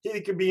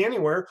 It could be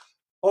anywhere.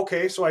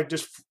 Okay, so I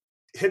just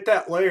hit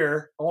that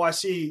layer. Oh, I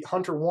see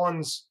Hunter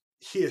 1's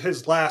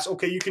his last.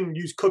 Okay, you can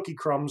use cookie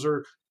crumbs,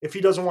 or if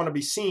he doesn't want to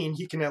be seen,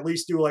 he can at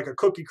least do like a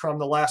cookie crumb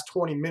the last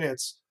 20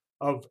 minutes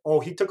of,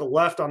 he took a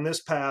left on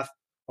this path.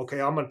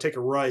 Okay, I'm going to take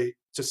a right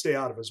to stay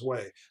out of his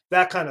way.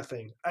 That kind of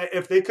thing.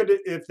 If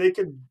they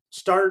could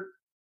start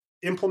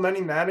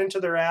implementing that into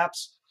their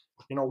apps,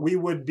 we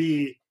would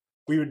be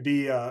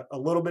a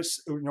little bit,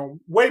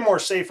 way more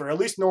safer, at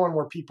least knowing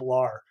where people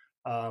are.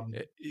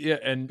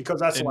 And because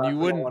that's what I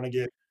wouldn't want to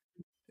get.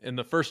 And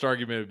the first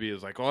argument would be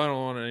I don't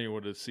want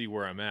anyone to see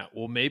where I'm at.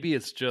 Well, maybe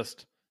it's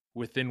just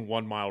within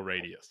 1 mile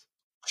radius.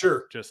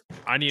 Sure. Just,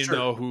 I need to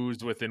know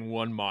who's within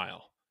 1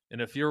 mile. And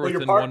if you're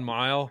within 1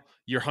 mile,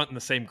 you're hunting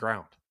the same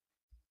ground.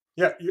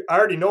 Yeah. I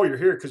already know you're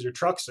here because your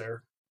truck's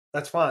there.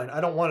 That's fine. I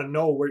don't want to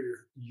know where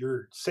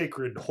your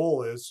sacred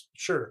hole is.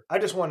 Sure. I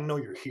just want to know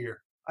you're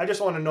here. I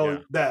just want to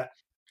know that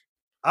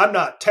I'm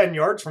not 10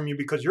 yards from you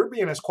because you're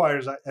being as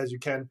quiet as you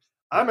can.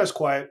 I'm as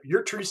quiet.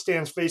 Your tree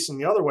stand's facing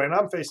the other way and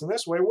I'm facing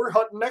this way. We're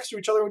hunting next to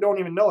each other. We don't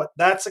even know it.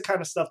 That's the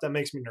kind of stuff that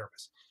makes me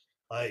nervous.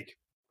 Like,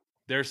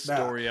 there's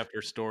story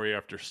after story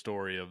after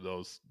story of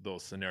those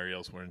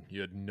scenarios when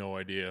you had no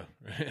idea.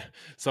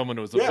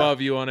 Someone was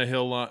above you on a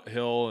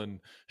hill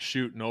and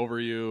shooting over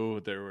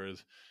you. There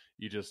was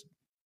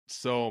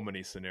so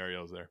many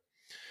scenarios there.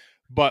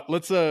 But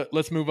let's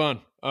move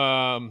on.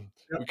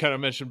 We kind of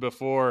mentioned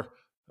before,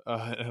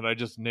 and I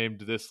just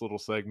named this little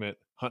segment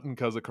 "Hunting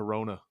 'Cause of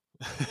Corona."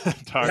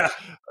 Talk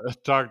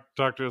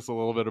to us a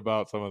little bit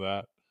about some of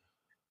that.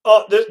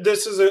 Oh,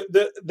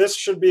 this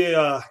should be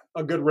a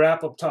good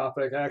wrap up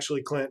topic,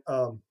 actually, Clint.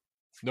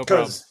 No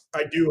problem. Because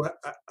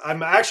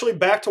I'm actually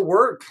back to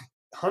work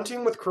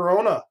hunting with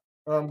Corona.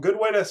 Good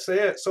way to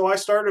say it. So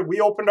we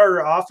opened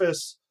our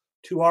office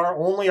to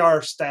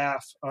our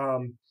staff.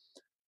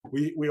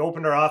 We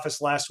opened our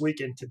office last week,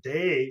 and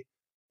today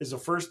is the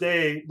first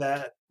day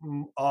that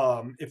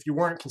if you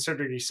weren't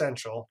considered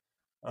essential,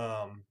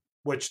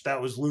 which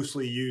that was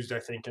loosely used, I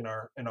think, in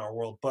our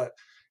world. But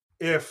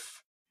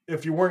if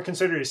you weren't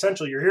considered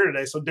essential, you're here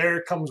today. So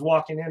Derek comes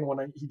walking in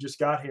when he just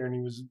got here, and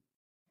he was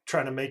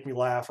trying to make me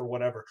laugh or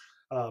whatever.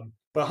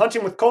 But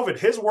hunting with COVID,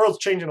 his world's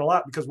changing a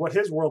lot, because what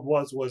his world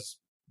was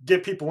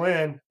get people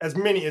in, as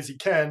many as he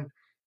can,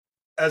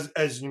 as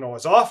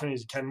often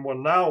as he can. Well,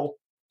 now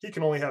he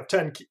can only have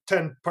 10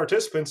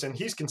 participants, and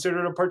he's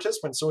considered a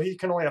participant, so he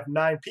can only have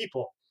 9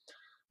 people.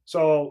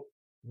 So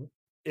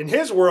in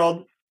his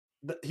world,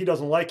 he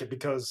doesn't like it,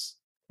 because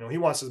he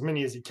wants as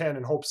many as he can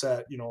in hopes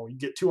that you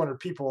get 200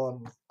 people,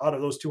 and out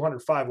of those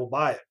 205 will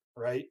buy it,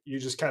 right? You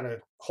just kind of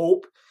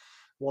hope.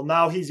 Well,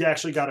 now he's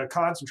actually got to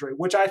concentrate,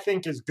 which I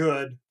think is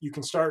good. You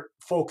can start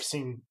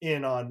focusing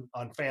in on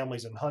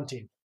families and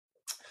hunting.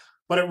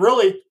 But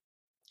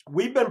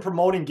we've been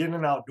promoting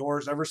getting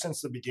outdoors ever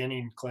since the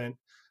beginning, Clint.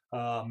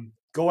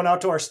 Going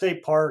out to our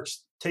state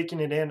parks, taking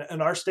it in.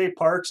 And our state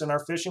parks and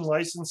our fishing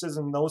licenses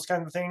and those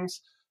kind of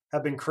things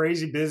have been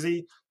crazy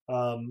busy.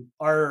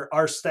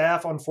 Our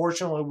staff,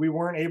 unfortunately, we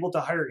weren't able to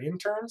hire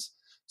interns.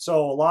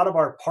 So a lot of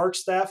our park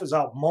staff is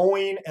out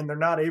mowing, and they're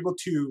not able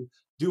to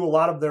do a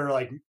lot of their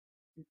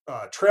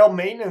trail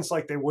maintenance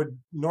like they would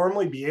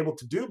normally be able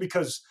to do,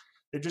 because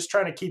they're just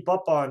trying to keep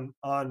up on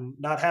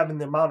not having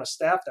the amount of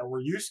staff that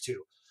we're used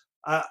to.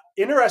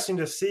 Interesting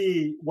to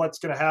see what's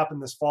going to happen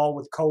this fall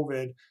with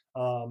COVID.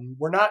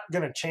 We're not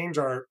going to change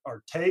our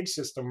tag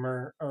system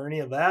or any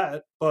of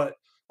that, but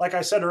like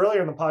I said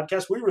earlier in the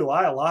podcast, we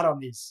rely a lot on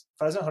these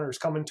pheasant hunters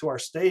coming to our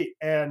state.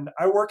 And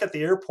I work at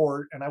the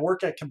airport, and I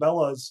work at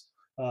Cabela's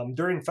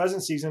during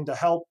pheasant season to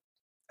help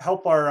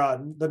our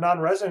the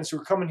non-residents who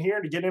are coming here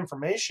to get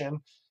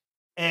information.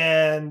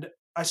 And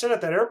I sit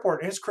at that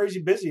airport, and it's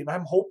crazy busy, and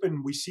I'm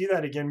hoping we see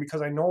that again,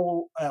 because I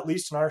know, at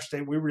least in our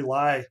state, we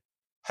rely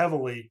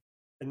heavily,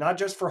 and not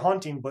just for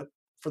hunting, but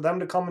for them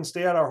to come and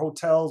stay at our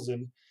hotels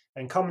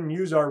and come and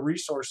use our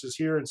resources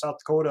here in South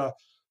Dakota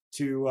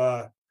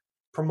to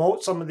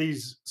promote some of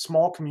these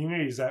small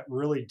communities that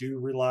really do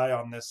rely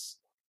on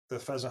the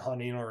pheasant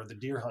hunting or the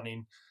deer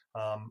hunting.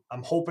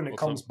 I'm hoping it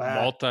comes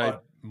back.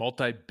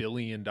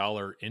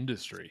 Multi-billion-dollar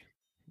industry.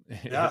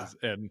 Yeah.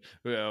 And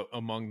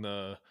among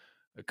the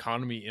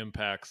economy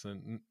impacts,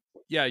 and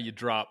you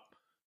drop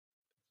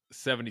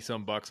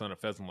 $70 bucks on a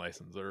pheasant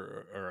license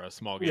or a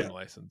small game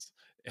license,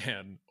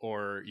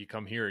 or you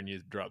come here and you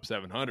drop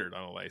 $700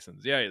 on a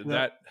license.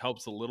 That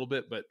helps a little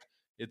bit, but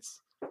it's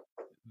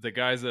the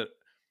guys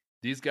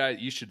these guys,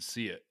 you should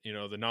see it.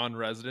 The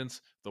non-residents,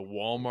 the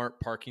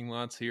Walmart parking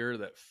lots here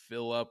that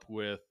fill up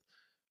with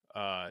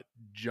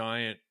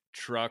giant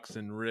trucks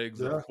and rigs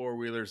and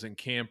 4-wheelers and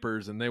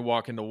campers, and they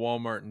walk into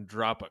Walmart and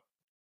drop a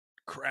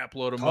crap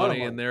load of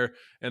money in there,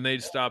 and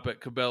they'd stop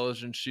at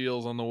Cabela's and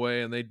Shields on the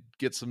way, and they'd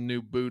get some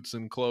new boots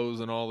and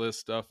clothes and all this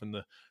stuff, and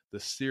the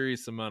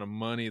serious amount of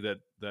money that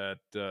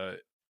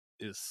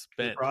is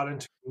spent, brought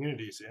into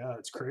communities.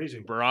 It's crazy.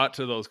 Brought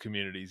to those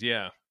communities.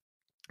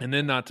 And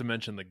then not to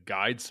mention the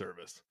guide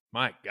service.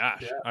 My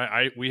gosh.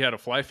 We had a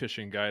fly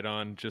fishing guide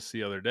on just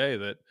the other day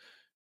that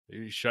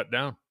he shut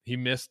down. He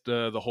missed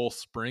the whole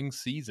spring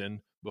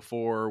season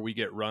before we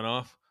get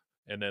runoff,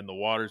 and then the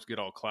waters get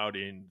all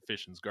cloudy and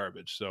fishing's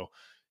garbage. So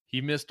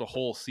he missed a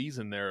whole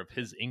season there of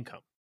his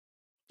income.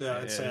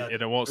 It's sad.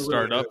 And it won't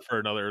start up for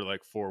another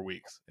 4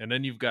 weeks. And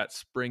then you've got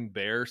spring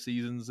bear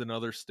seasons in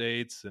other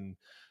states, and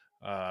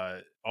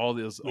all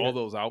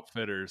those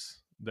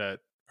outfitters that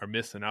are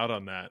missing out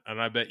on that.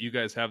 And I bet you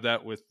guys have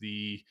that with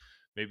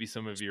maybe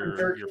some of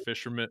your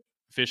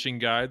fishing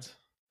guides.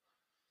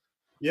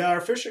 Yeah, our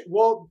fishing.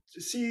 Well,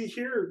 see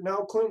here now,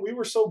 Clint, we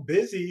were so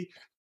busy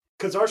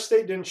because our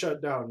state didn't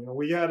shut down.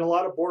 We had a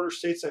lot of border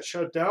states that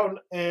shut down,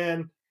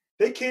 and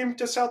they came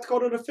to South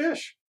Dakota to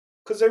fish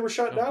because they were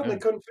shut down. They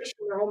couldn't fish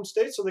in their home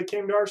state, so they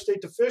came to our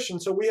state to fish.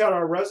 And so we had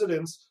our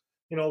residents,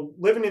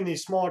 living in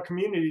these smaller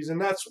communities, and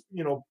that's,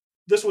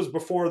 this was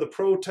before the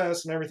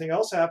protests and everything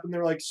else happened.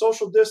 They're like,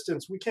 social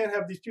distance. We can't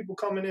have these people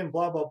coming in,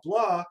 blah, blah,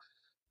 blah.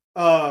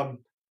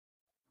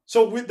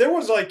 So there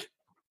was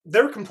they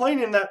were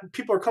complaining that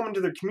people are coming to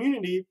their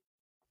community,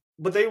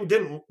 but they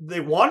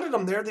wanted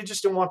them there. They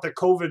just didn't want the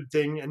COVID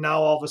thing. And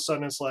now all of a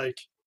sudden it's like,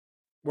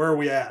 where are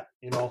we at?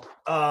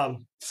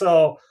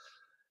 So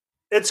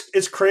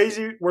it's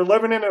crazy. We're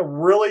living in a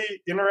really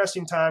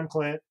interesting time,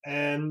 Clint.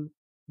 And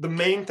the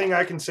main thing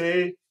I can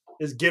say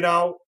is get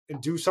out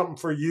and do something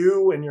for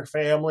you and your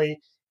family,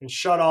 and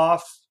shut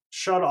off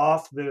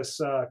this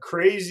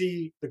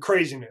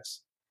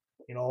craziness,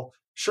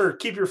 sure,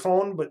 keep your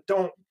phone, but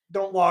don't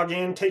log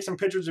in. Take some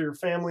pictures of your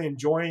family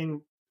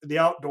enjoying the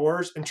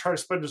outdoors, and try to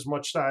spend as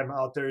much time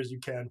out there as you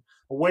can,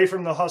 away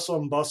from the hustle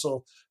and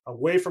bustle,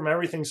 away from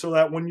everything, so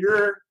that when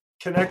you're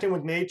connecting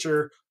with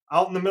nature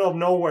out in the middle of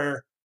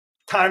nowhere,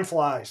 time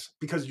flies,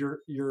 because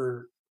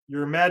your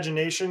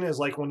imagination is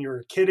like when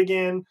you're a kid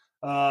again.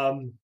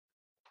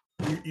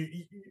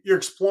 You're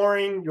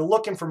exploring, you're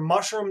looking for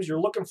mushrooms, you're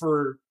looking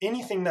for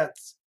anything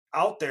that's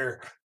out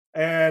there.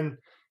 And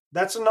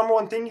that's the number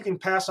one thing you can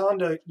pass on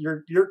to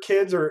your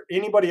kids or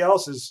anybody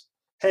else is,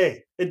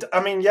 hey, it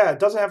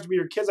doesn't have to be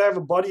your kids. I have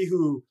a buddy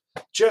who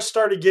just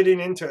started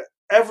getting into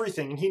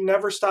everything, and he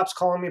never stops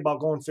calling me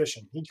about going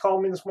fishing. He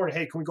called me this morning,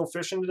 hey, can we go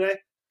fishing today?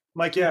 I'm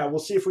like, yeah, we'll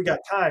see if we got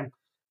time.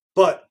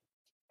 But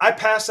I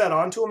passed that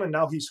on to him, and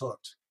now he's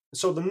hooked.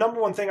 So the number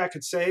one thing I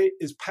could say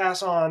is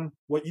pass on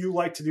what you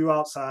like to do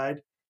outside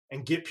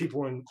and get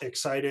people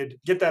excited,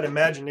 get that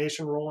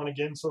imagination rolling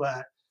again, so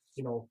that,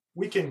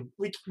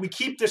 we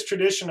keep this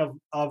tradition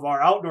of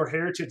our outdoor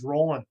heritage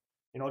rolling.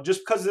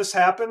 Just because this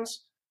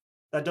happens,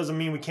 that doesn't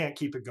mean we can't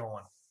keep it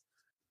going.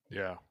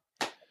 Yeah.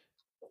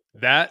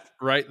 That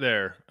right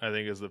there, I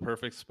think, is the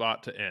perfect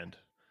spot to end.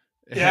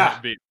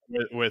 Yeah.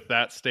 With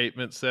that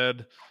statement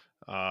said,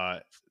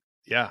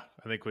 yeah,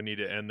 I think we need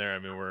to end there. I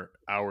mean, we're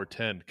hour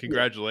 10.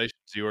 Congratulations.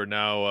 You are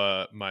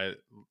now my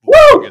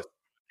longest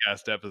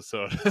podcast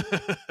episode.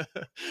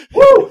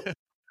 Woo!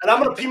 And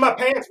I'm going to pee my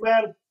pants,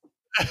 man.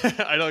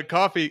 I know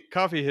coffee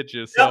hit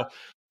you. So,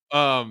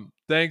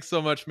 thanks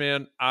so much,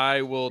 man.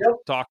 I will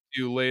talk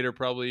to you later,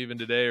 probably even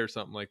today or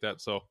something like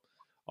that. So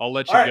I'll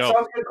let you go.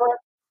 Sounds good, Clint.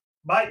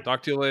 Bye.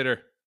 Talk to you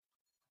later.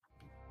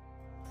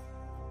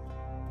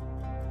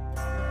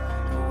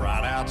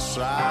 Right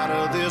outside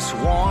of this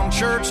one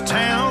church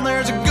town,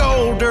 there's a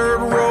gold dirt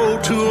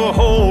road to a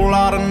whole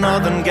lot of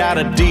nothing. Got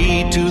a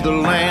deed to the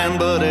land,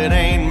 but it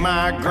ain't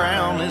my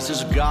ground. This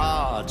is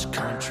God's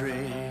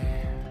country.